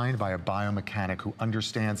designed by a biomechanic who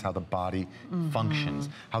understands how the body functions,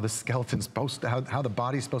 how the skeleton's supposed to, how the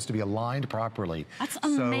body's supposed to be aligned properly. That's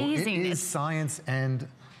amazing. So it is science and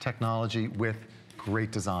technology with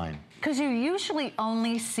great design. Because you usually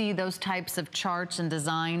only see those types of charts and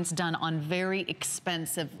designs done on very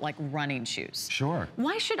expensive, like running shoes. Sure.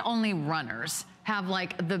 Why should only runners have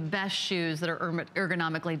like the best shoes that are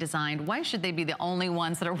ergonomically designed. Why should they be the only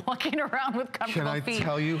ones that are walking around with comfortable feet? Can I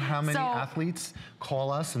tell you how many athletes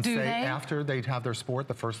call us and say after they have their sport,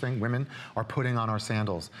 the first thing women are putting on our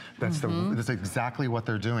sandals. That's that's exactly what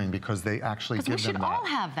they're doing, because they actually give them that. We should all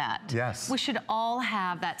have that. Yes. We should all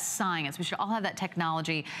have that science. We should all have that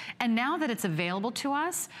technology. And now that it's available to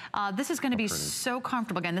us, this is going to be so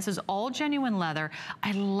comfortable. Again, this is all genuine leather.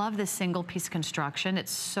 I love this single piece construction.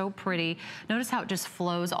 It's so pretty. Notice how it just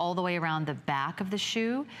flows all the way around the back of the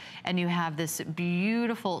shoe, and you have this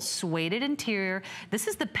beautiful suede interior. This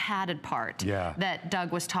is the padded part that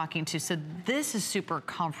Doug was talking to, so this is super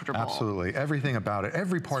comfortable. Absolutely, everything about it,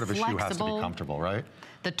 every part of a shoe has to be comfortable, right?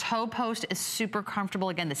 The toe post is super comfortable.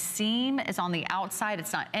 Again, the seam is on the outside.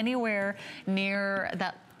 It's not anywhere near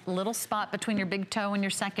that little spot between your big toe and your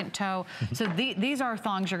second toe. So these are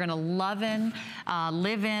thongs you're gonna live in,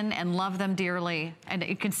 and love them dearly. And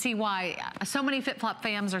you can see why so many FitFlop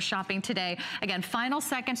fans are shopping today. Again, final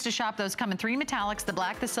seconds to shop. Those come in 3 metallics, the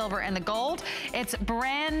black, the silver, and the gold. It's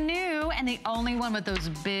brand new and the only one with those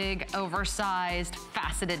big, oversized,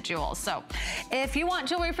 faceted jewels. So if you want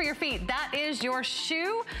jewelry for your feet, that is your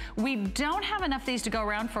shoe. We don't have enough of these to go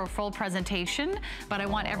around for a full presentation, but I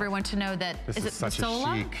want everyone to know that, is it such the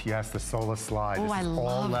Sola? Chic. Yes, the Sola slide. Oh, this is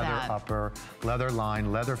all leather upper, leather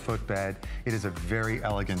line, leather footbed. It is a very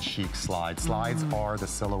elegant, chic slide. Slides are the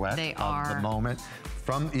silhouette of the moment.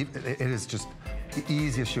 It is just the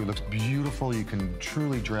easiest shoe. It looks beautiful. You can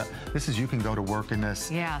truly dress. You can go to work in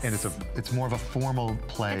this. Yes. And it's more of a formal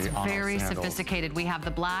play on our sandals. It's very sophisticated. We have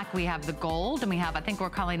the black, we have the gold, and we have, I think we're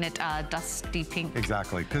calling it dusty pink.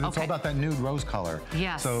 Exactly, because it's all about that nude rose color.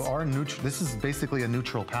 Yes. So this is basically a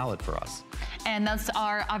neutral palette for us. And those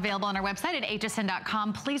are available on our website at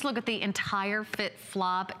hsn.com. Please look at the entire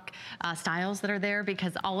FitFlop styles that are there,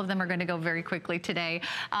 because all of them are going to go very quickly today.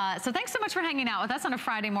 So thanks so much for hanging out with us on a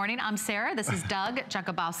Friday morning. I'm Sarah. This is Doug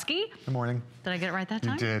Jakubowski. Good morning. Did I get it right that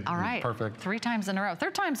time? You did. All right. Perfect. 3 times in a row.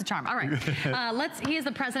 3rd time's the charm. All right. He is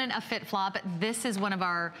the president of FitFlop. This is one of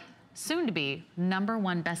our soon-to-be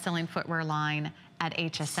 #1 best-selling footwear line at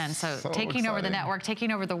HSN. So taking over the network,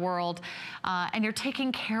 taking over the world, and you're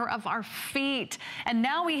taking care of our feet. And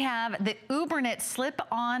now we have the Uberknit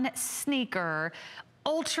slip-on sneaker,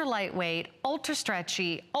 ultra lightweight, ultra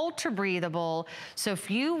stretchy, ultra breathable. So if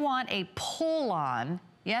you want a pull-on,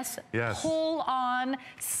 pull-on,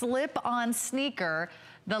 slip-on sneaker,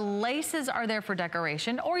 the laces are there for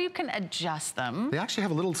decoration, or you can adjust them. They actually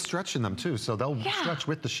have a little stretch in them too, so they'll stretch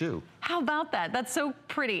with the shoe. How about that? That's so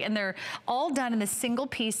pretty. And they're all done in the single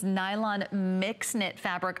piece nylon mix knit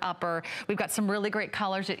fabric upper. We've got some really great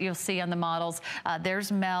colors that you'll see on the models.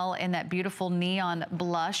 There's Mel in that beautiful neon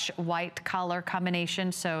blush white color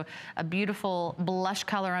combination. So a beautiful blush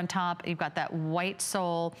color on top. You've got that white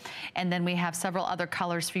sole. And then we have several other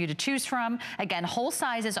colors for you to choose from. Again, whole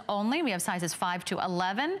sizes only. We have sizes 5 to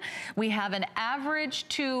 11. We have an average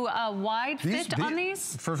to wide fit on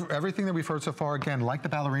these. For everything that we've heard so far, again, like the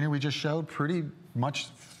ballerina we just showed, pretty much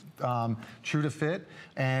true to fit.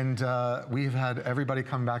 And we've had everybody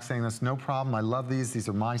come back saying this, no problem, I love these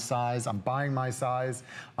are my size, I'm buying my size.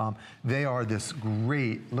 They are this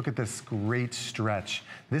great, look at this great stretch.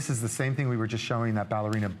 This is the same thing we were just showing that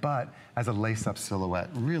ballerina, but as a lace-up silhouette.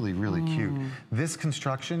 Really, really cute. This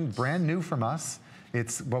construction, brand new from us.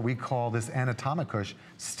 It's what we call this Anatomikush,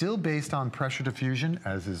 still based on pressure diffusion,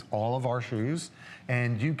 as is all of our shoes.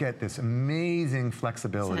 And you get this amazing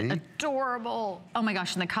flexibility. Isn't it adorable? Oh my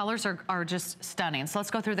gosh, and the colors are just stunning. So let's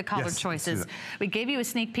go through the color choices. We gave you a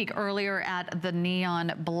sneak peek earlier at the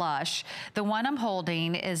neon blush. The one I'm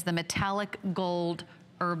holding is the metallic gold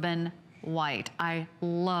urban white. I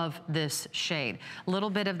love this shade. A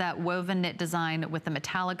little bit of that woven knit design with the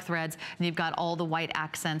metallic threads, and you've got all the white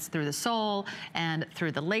accents through the sole and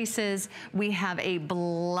through the laces. We have a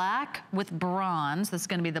black with bronze. This is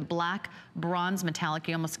going to be the black bronze metallic.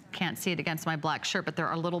 You almost can't see it against my black shirt, but there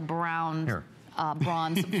are little brown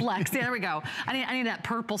bronze flecks. There we go. I need that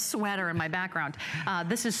purple sweater in my background.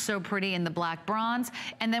 This is so pretty in the black bronze.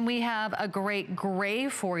 And then we have a great gray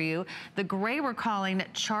for you. The gray we're calling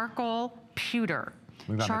charcoal pewter.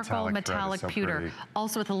 Charcoal metallic pewter. Pretty.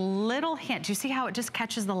 Also with a little hint. Do you see how it just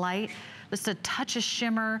catches the light? Just a touch of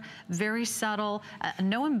shimmer, very subtle,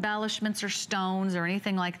 no embellishments or stones or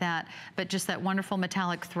anything like that, but just that wonderful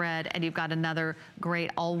metallic thread, and you've got another great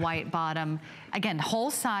all-white bottom. Again, whole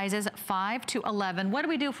sizes, 5 to 11. What do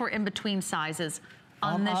we do for in-between sizes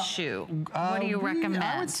on this shoe? What do you recommend?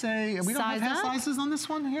 I would say, we don't have sizes on this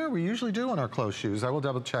one here. We usually do on our closed shoes. I will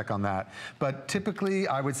double check on that. But typically,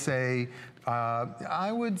 I would say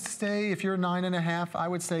I would stay, if you're 9.5, I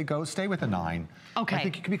would say stay with a 9. Okay. I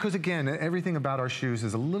think, because again, everything about our shoes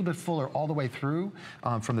is a little bit fuller all the way through,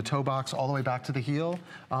 from the toe box all the way back to the heel.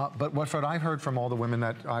 But what I've heard from all the women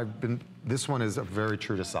that this one is very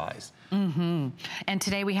true to size. Mm-hmm. And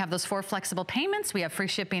today we have those 4 flexible payments. We have free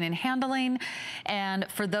shipping and handling. And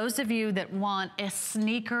for those of you that want a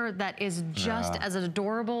sneaker that is just as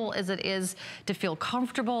adorable as it is to feel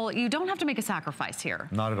comfortable, you don't have to make a sacrifice here.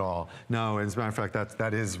 Not at all. No, as a matter of fact,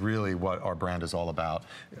 that is really what our brand is all about.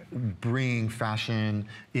 Bringing fashion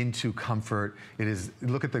into comfort. It is,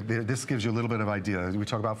 look at this gives you a little bit of idea. We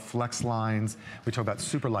talk about flex lines. We talk about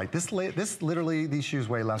super light. This literally, these shoes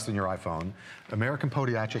weigh less than your iPhone. American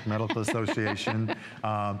Podiatric Medical Association.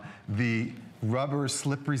 The rubber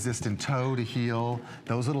slip resistant toe to heel,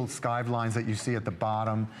 those little skive lines that you see at the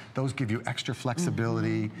bottom, those give you extra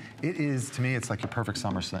flexibility. It is, to me, it's like your perfect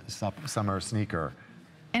summer sneaker.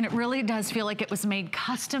 And it really does feel like it was made,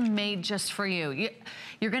 custom made just for you.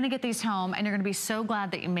 You're gonna get these home and you're gonna be so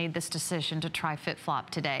glad that you made this decision to try FitFlop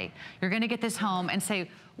today. You're gonna get this home and say,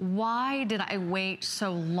 why did I wait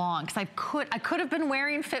so long? Because I could have been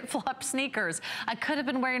wearing FitFlop sneakers. I could have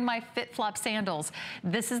been wearing my FitFlop sandals.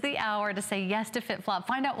 This is the hour to say yes to FitFlop.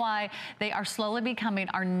 Find out why they are slowly becoming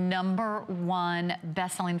our #1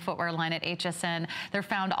 best-selling footwear line at HSN. They're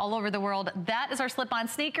found all over the world. That is our slip-on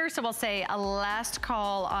sneaker. So we'll say a last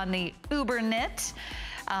call on the Uber Knit.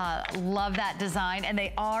 Love that design, and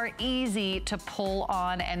they are easy to pull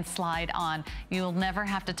on and slide on. You'll never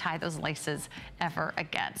have to tie those laces ever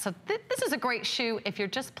again. So this is a great shoe if you're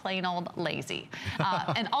just plain old lazy.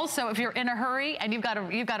 And also, if you're in a hurry and you've got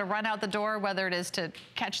to run out the door, whether it is to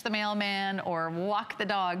catch the mailman or walk the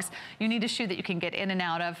dogs, you need a shoe that you can get in and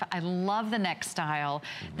out of. I love the neck style.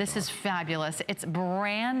 This is fabulous. It's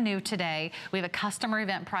brand new today. We have a customer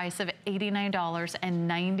event price of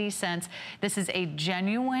 $89.90. This is a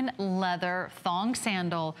genuine leather thong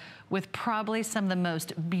sandal with probably some of the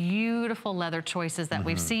most beautiful leather choices that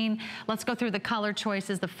we've seen. Let's go through the color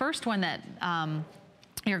choices. The first one that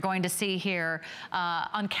you're going to see here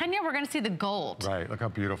on Kenya, we're going to see the gold. Right, look how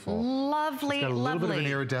beautiful. Lovely, it's got a little lovely. bit of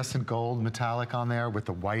an iridescent gold metallic on there with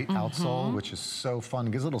the white outsole, which is so fun.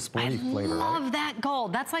 It gives a little sporty flavor, right? I love that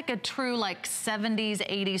gold. That's like a true like 70s,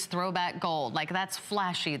 80s throwback gold. Like that's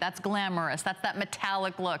flashy, that's glamorous, that's that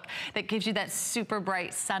metallic look that gives you that super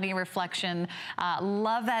bright sunny reflection.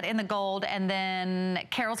 Love that in the gold. And then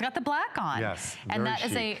Carol's got the black on. Yes, and that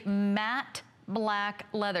chic. is a matte black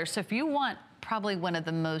leather. So if you want probably one of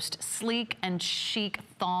the most sleek and chic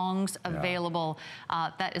thongs available.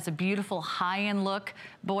 That is a beautiful high-end look.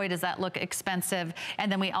 Boy, does that look expensive.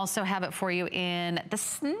 And then we also have it for you in the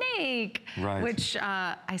snake, which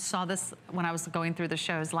I saw this when I was going through the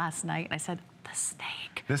shows last night, and I said, the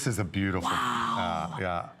snake. This is a beautiful,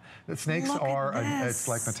 wow. The snakes it's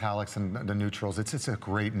like metallics and the neutrals. It's a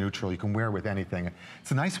great neutral. You can wear with anything.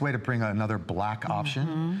 It's a nice way to bring another black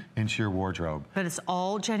option into your wardrobe. But it's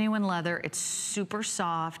all genuine leather. It's super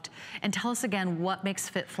soft. And tell us again what makes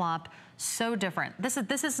FitFlop so different. This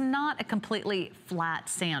is not a completely flat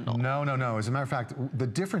sandal. No, no, no. As a matter of fact, the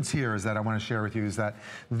difference here is that I want to share with you is that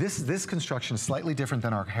this construction is slightly different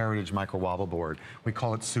than our heritage micro wobble board. We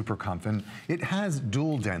call it Super Comf, and it has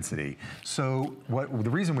dual density. So the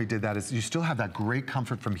reason we did that is you still have that great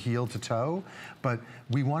comfort from heel to toe, but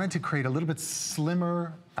we wanted to create a little bit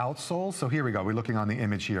slimmer outsole. So here we go. We're looking on the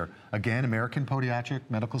image here. Again, American Podiatric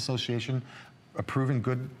Medical Association, approving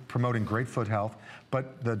good, promoting great foot health,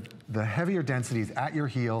 but the heavier densities at your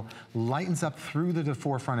heel lightens up through the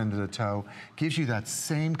forefront into the toe, gives you that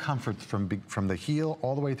same comfort from the heel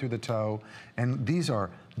all the way through the toe. And these are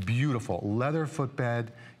beautiful. Leather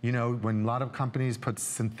footbed. You know, when a lot of companies put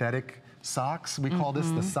synthetic socks, we call this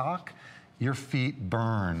the sock, your feet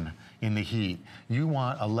burn in the heat. You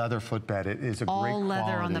want a leather footbed. It is a great quality. All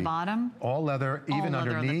leather on the bottom? All leather, even all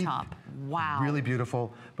leather underneath. on the top. Wow. Really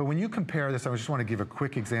beautiful. But when you compare this, I just want to give a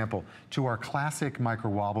quick example to our classic micro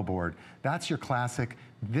wobble board. That's your classic.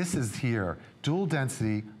 This is here, dual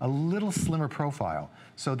density, a little slimmer profile.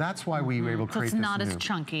 So that's why we were able to create this. It's not as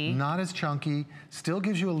chunky. Not as chunky. Still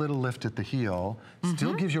gives you a little lift at the heel.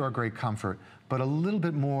 Still gives you a great comfort, but a little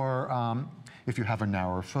bit more. If you have a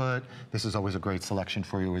narrower foot, this is always a great selection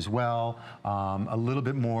for you as well. A little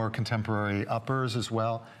bit more contemporary uppers as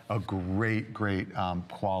well. A great, great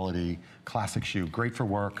quality classic shoe. Great for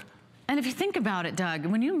work. And if you think about it, Doug,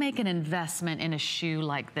 when you make an investment in a shoe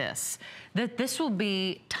like this will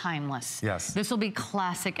be timeless. Yes. This will be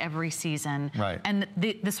classic every season. Right. And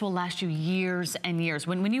this will last you years and years.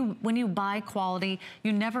 When you buy quality,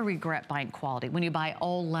 you never regret buying quality. When you buy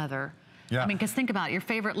all leather, Yeah. I mean, because think about it, your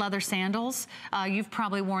favorite leather sandals, you've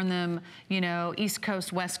probably worn them, you know, East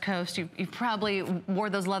Coast, West Coast. You've probably wore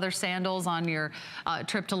those leather sandals on your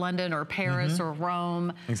trip to London or Paris or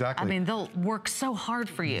Rome. Exactly. I mean, they'll work so hard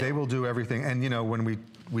for you. They will do everything. And you know, when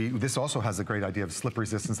this also has a great idea of slip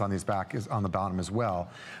resistance on these on the bottom as well.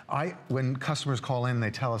 When customers call in and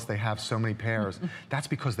they tell us they have so many pairs, that's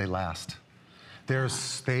because they last.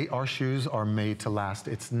 Our shoes are made to last.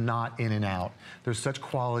 It's not in and out. There's such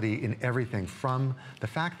quality in everything, from the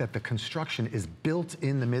fact that the construction is built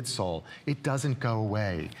in the midsole. It doesn't go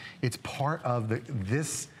away. It's part of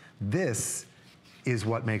this is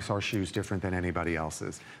what makes our shoes different than anybody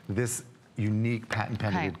else's. This unique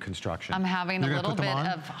patent-pended construction. I'm having a little bit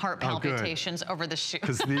of heart palpitations over the shoe.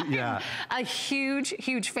 Yeah. A huge,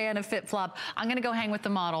 huge fan of FitFlop. I'm gonna go hang with the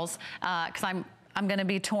models because I'm gonna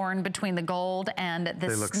be torn between the gold and the snake.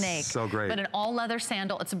 They look so great. But an all leather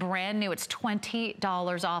sandal, it's brand new. It's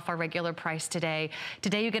 $20 off our regular price today.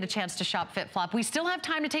 Today you get a chance to shop FitFlop. We still have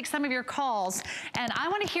time to take some of your calls, and I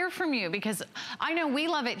wanna hear from you because I know we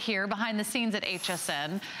love it here behind the scenes at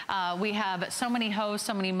HSN. We have so many hosts,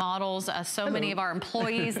 so many models, so many of our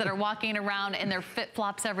employees that are walking around in their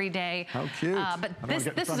FitFlops every day. How cute. But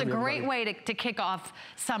this is a great way to kick off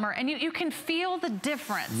summer, and you can feel the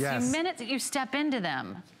difference. Yes. The minute that you step into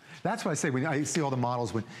them. That's why I say, when I see all the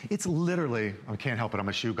models, it's literally, I can't help it, I'm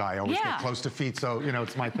a shoe guy. I always get close to feet, so, you know,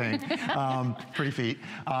 it's my thing. Pretty feet.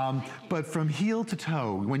 But from heel to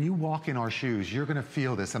toe, when you walk in our shoes, you're gonna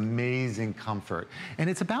feel this amazing comfort. And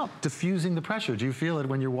it's about diffusing the pressure. Do you feel it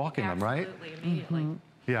when you're walking them, right? Absolutely, immediately.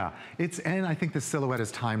 Yeah, and I think the silhouette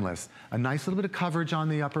is timeless. A nice little bit of coverage on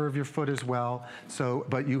the upper of your foot as well.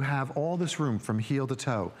 But you have all this room from heel to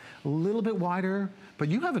toe. A little bit wider, but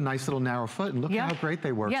you have a nice little narrow foot, and look at how great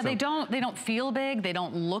they work. Yeah, they don't feel big, they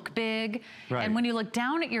don't look big. Right. And when you look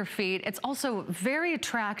down at your feet, it's also very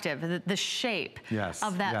attractive, the shape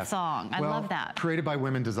of that thong. I love that. Created by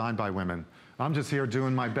women, designed by women. I'm just here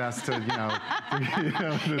doing my best to, how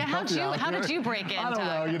did you break in? I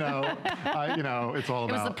don't know, it's all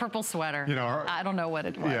about. It was the purple sweater. You know, I don't know what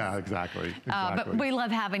it was. Yeah, exactly. But we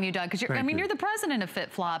love having you, Doug, because you're the president of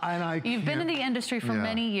FitFlop. And you've been in the industry for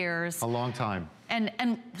many years. A long time.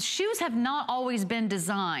 And shoes have not always been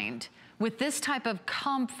designed with this type of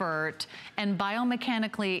comfort and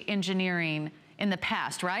biomechanically engineering in the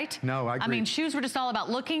past, right? No, I agree. I mean, shoes were just all about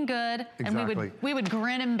looking good, and we would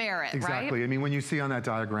grin and bear it, exactly. right? I mean, when you see on that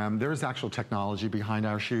diagram, there's actual technology behind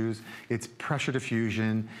our shoes. It's pressure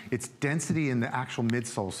diffusion. It's density in the actual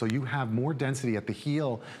midsole, so you have more density at the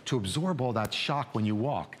heel to absorb all that shock when you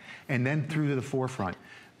walk, and then through to the forefront.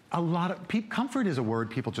 A lot of comfort is a word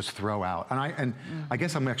people just throw out. And I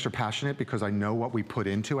guess I'm extra passionate because I know what we put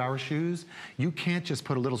into our shoes. You can't just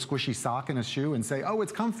put a little squishy sock in a shoe and say, oh,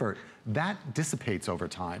 it's comfort. That dissipates over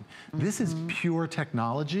time. This is pure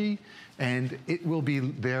technology, and it will be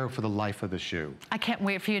there for the life of the shoe. I can't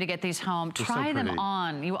wait for you to get these home. Try them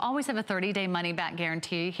on. You always have a 30-day money-back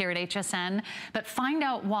guarantee here at HSN, but find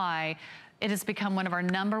out why it has become one of our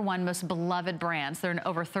 #1 most beloved brands. They're in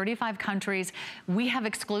over 35 countries. We have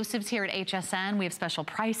exclusives here at HSN. We have special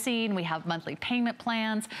pricing. We have monthly payment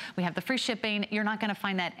plans. We have the free shipping. You're not gonna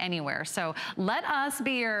find that anywhere. So let us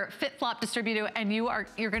be your FitFlop distributor, and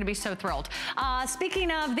you're gonna be so thrilled. Speaking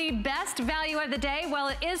of the best value of the day, well,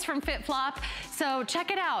 it is from FitFlop. So check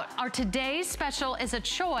it out. Our today's special is a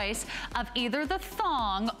choice of either the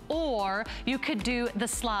thong or you could do the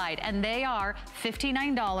slide, and they are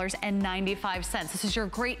 $59.95. This is your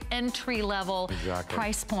great entry-level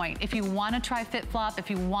price point. If you want to try FitFlop, if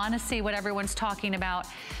you want to see what everyone's talking about,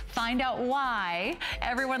 find out why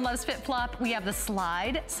everyone loves FitFlop. We have the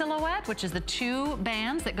slide silhouette, which is the 2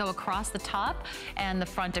 bands that go across the top and the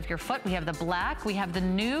front of your foot. We have the black. We have the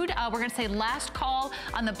nude. We're going to say last call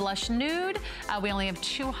on the blush nude. We only have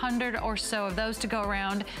 200 or so of those to go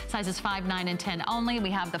around. Sizes 5, 9, and 10 only.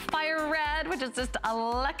 We have the fire red, which is just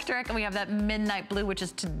electric. And we have that midnight blue, which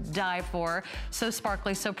is to die for. So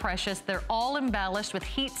sparkly, so precious. They're all embellished with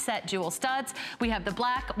heat set jewel studs. We have the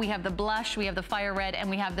black, we have the blush, we have the fire red, and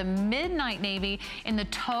we have the midnight navy in the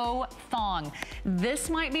toe thong. This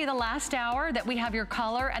might be the last hour that we have your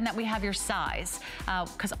color and that we have your size,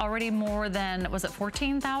 because already more than, was it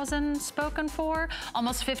 14,000 spoken for?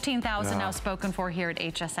 Almost 15,000 now spoken for here at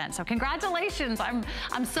HSN. So congratulations,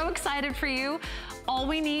 I'm so excited for you. All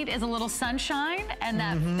we need is a little sunshine and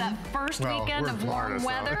that first weekend of warm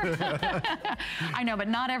weather. I know, but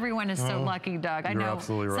not everyone is so lucky, Doug. I know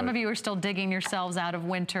some of you are still digging yourselves out of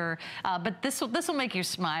winter, but this will make you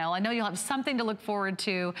smile. I know you'll have something to look forward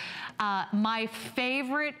to. My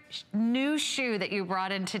favorite new shoe that you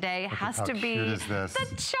brought in today has to be the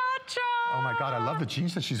Cha-Cha. Oh my God, I love the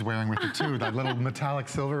jeans that she's wearing with it too. That little metallic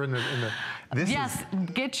silver in the Yes,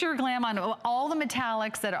 get your glam on. All the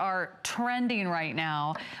metallics that are trending right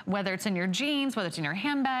now, whether it's in your jeans, whether it's in your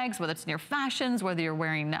handbags, whether it's in your fashions, whether you're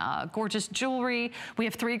wearing gorgeous jewelry. We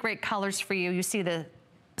have 3 great colors for you. You see the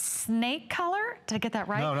snake color? Did I get that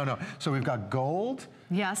right? No. So we've got gold.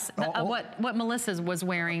 Yes, what Melissa was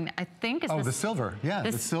wearing, I think is the silver. Yeah,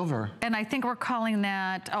 the silver. And I think we're calling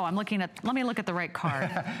that, let me look at the right card.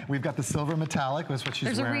 We've got the silver metallic, that's what she's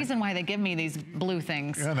wearing. There's a reason why they give me these blue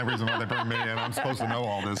things. Yeah, and the reason why they bring me in. I'm supposed to know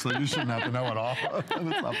all this, so you shouldn't have to know it all.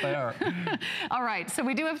 It's not fair. All right, so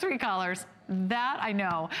we do have 3 colors. That I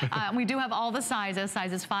know. We do have all the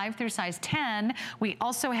sizes 5 through size 10. We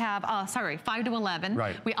also have, 5 to 11.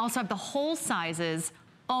 Right. We also have the whole sizes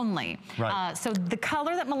only. Right. So the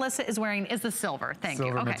color that Melissa is wearing is the silver. Thank you.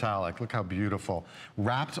 Silver metallic. Look how beautiful.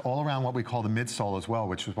 Wrapped all around what we call the midsole as well,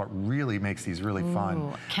 which is what really makes these really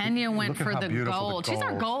fun. Kenya went for the gold. She's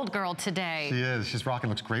our gold girl today. She is. She's rocking.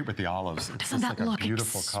 Looks great with the olives. Doesn't that look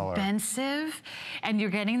expensive? And you're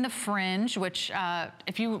getting the fringe, which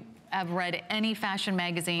if you have read any fashion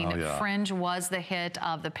magazine, fringe was the hit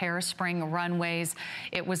of the Paris Spring runways.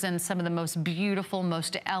 It was in some of the most beautiful,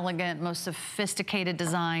 most elegant, most sophisticated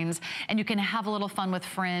designs. And you can have a little fun with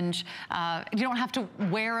fringe. You don't have to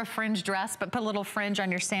wear a fringe dress, but put a little fringe on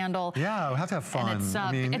your sandal. Yeah, we have to have fun.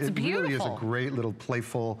 And it's it beautiful. really is a great little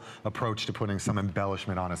playful approach to putting some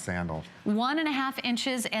embellishment on a sandal. 1.5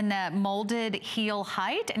 inches in that molded heel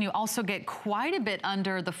height, and you also get quite a bit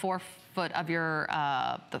under the forefoot of your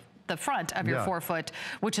the front of your forefoot,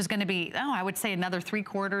 which is going to be, I would say another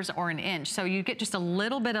 3/4 or an inch. So you get just a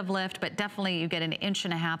little bit of lift, but definitely you get an 1.5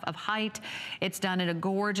 inches of height. It's done in a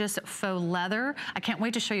gorgeous faux leather. I can't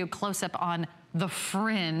wait to show you a close-up on the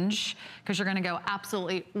fringe, because you're going to go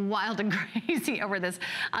absolutely wild and crazy over this.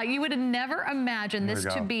 You would have never imagined this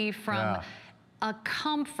to be from a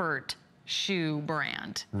comfort shoe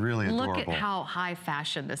brand. Really adorable. Look at how high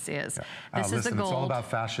fashion this is. Yeah. This is the gold. It's all about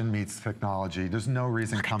fashion meets technology. There's no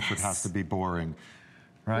reason comfort has to be boring.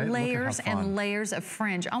 Right? Layers and layers of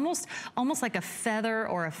fringe, almost like a feather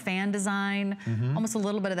or a fan design, almost a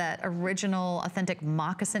little bit of that original, authentic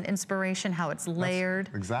moccasin inspiration, how it's layered.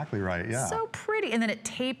 That's exactly right, yeah. So pretty, and then it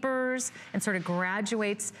tapers and sort of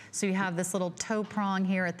graduates, so you have this little toe prong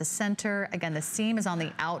here at the center. Again, the seam is on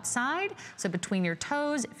the outside, so between your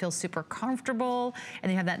toes, it feels super comfortable,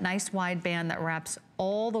 and you have that nice wide band that wraps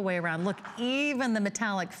all the way around. Look, even the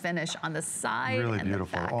metallic finish on the side really and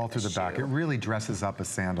beautiful, the back all through the back. It really dresses up a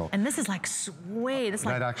sandal. And this is like suede. It's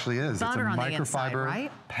like that actually is. It's a microfiber,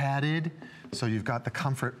 right? Padded, so you've got the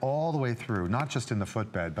comfort all the way through, not just in the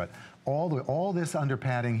footbed, but all this under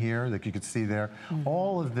padding here that you could see there,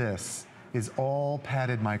 all of this is all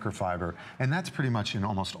padded microfiber, and that's pretty much in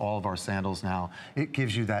almost all of our sandals now. It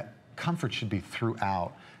gives you that comfort should be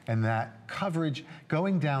throughout. And that coverage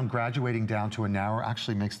going down, graduating down to a narrower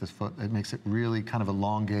actually makes this foot, it makes it really kind of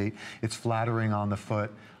elongate. It's flattering on the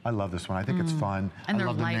foot. I love this one. I think it's fun. And I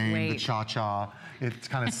love the name, lightweight. the cha-cha. It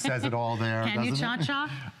kind of says it all there. Can you cha-cha?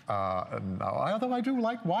 No, although I do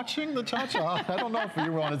like watching the cha-cha. I don't know if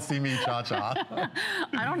you want to see me cha-cha.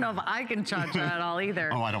 I don't know if I can cha-cha at all either.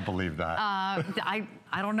 Oh, I don't believe that. I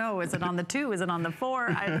don't know. Is it on the 2? Is it on the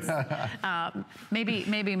 4?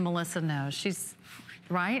 Maybe Melissa knows. She's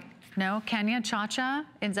right. No, Kenya, cha-cha?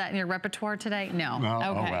 Is that in your repertoire today? No. Okay.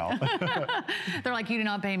 Oh well. They're like, you do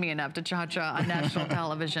not pay me enough to cha-cha on national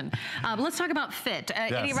television. Let's talk about fit.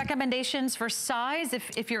 Any recommendations for size?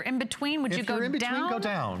 If you're in between, would you go down? If you're in between, go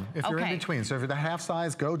down. If you're in between. So if you're the half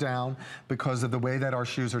size, go down, because of the way that our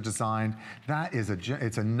shoes are designed. That is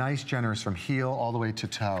it's a nice, generous from heel all the way to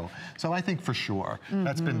toe. So I think for sure,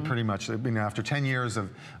 that's been pretty much, after 10 years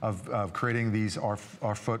of creating these,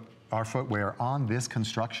 our footwear on this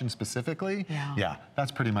construction specifically,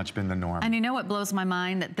 that's pretty much been the norm. And you know what blows my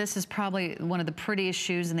mind? That this is probably one of the prettiest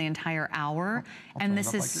shoes in the entire hour, and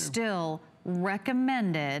this is still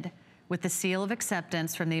recommended with the seal of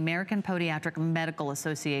acceptance from the American Podiatric Medical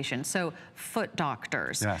Association. So foot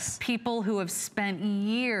doctors, people who have spent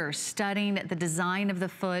years studying the design of the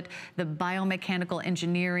foot, the biomechanical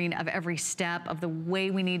engineering of every step of the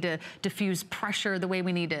way we need to diffuse pressure, the way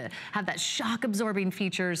we need to have that shock absorbing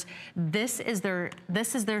features. This is their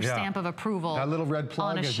stamp of approval. That little red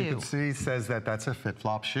plug, as shoe. you can see, says that that's a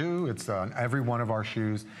FitFlop shoe. It's on every one of our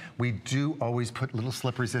shoes. We do always put little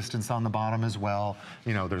slip resistance on the bottom as well.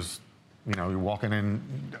 You're walking in,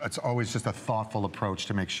 it's always just a thoughtful approach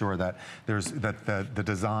to make sure that the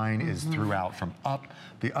design is throughout, from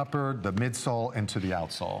the upper, the midsole, and to the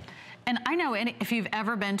outsole. And I know if you've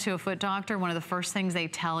ever been to a foot doctor, one of the first things they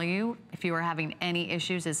tell you if you are having any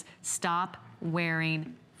issues is stop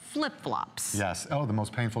wearing flip-flops. Yes. Oh, the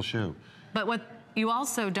most painful shoe. But what you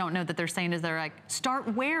also don't know that they're saying is they're like,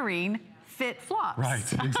 start wearing FitFlops.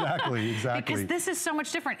 Right, exactly, exactly. Because this is so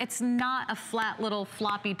much different. It's not a flat little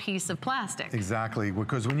floppy piece of plastic. Exactly,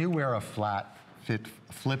 because when you wear a flat fit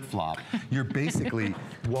flip-flop, you're basically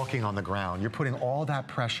walking on the ground. You're putting all that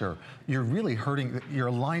pressure. You're really hurting, your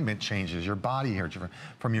alignment changes, your body here,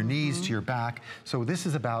 from your knees to your back. So this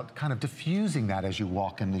is about kind of diffusing that as you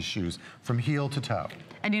walk in these shoes, from heel to toe.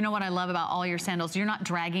 And you know what I love about all your sandals? You're not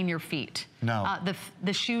dragging your feet. No.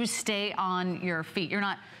 The shoes stay on your feet. You're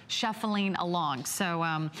not shuffling along.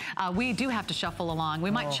 So we do have to shuffle along.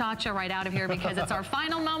 We might cha-cha right out of here because it's our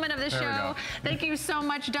final moment of the show. Thank you so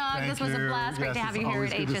much, Doug. This was a blast. Great to have you here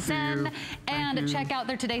at HSN. And check out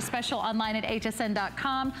their Today Special online at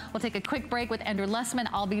hsn.com. We'll take a quick break with Andrew Lessman.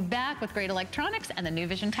 I'll be back with great electronics and the new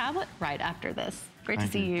Vision tablet right after this. Great to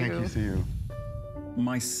see you. Thank you, see you.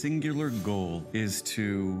 My singular goal is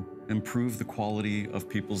to improve the quality of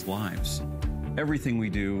people's lives. Everything we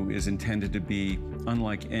do is intended to be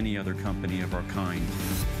unlike any other company of our kind.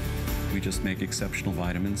 We just make exceptional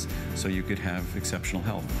vitamins so you could have exceptional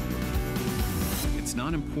health. It's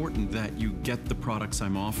not important that you get the products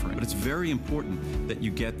I'm offering, but it's very important that you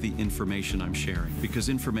get the information I'm sharing, because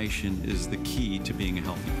information is the key to being a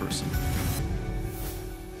healthy person.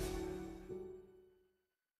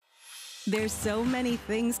 There's so many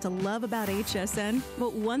things to love about HSN,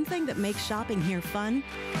 but one thing that makes shopping here fun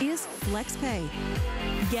is FlexPay.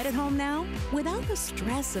 Get it home now without the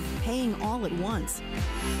stress of paying all at once.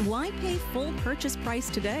 Why pay full purchase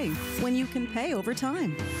price today when you can pay over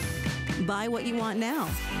time? Buy what you want now,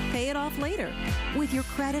 pay it off later with your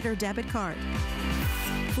credit or debit card.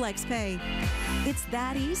 FlexPay. It's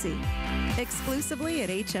that easy. Exclusively at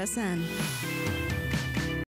HSN.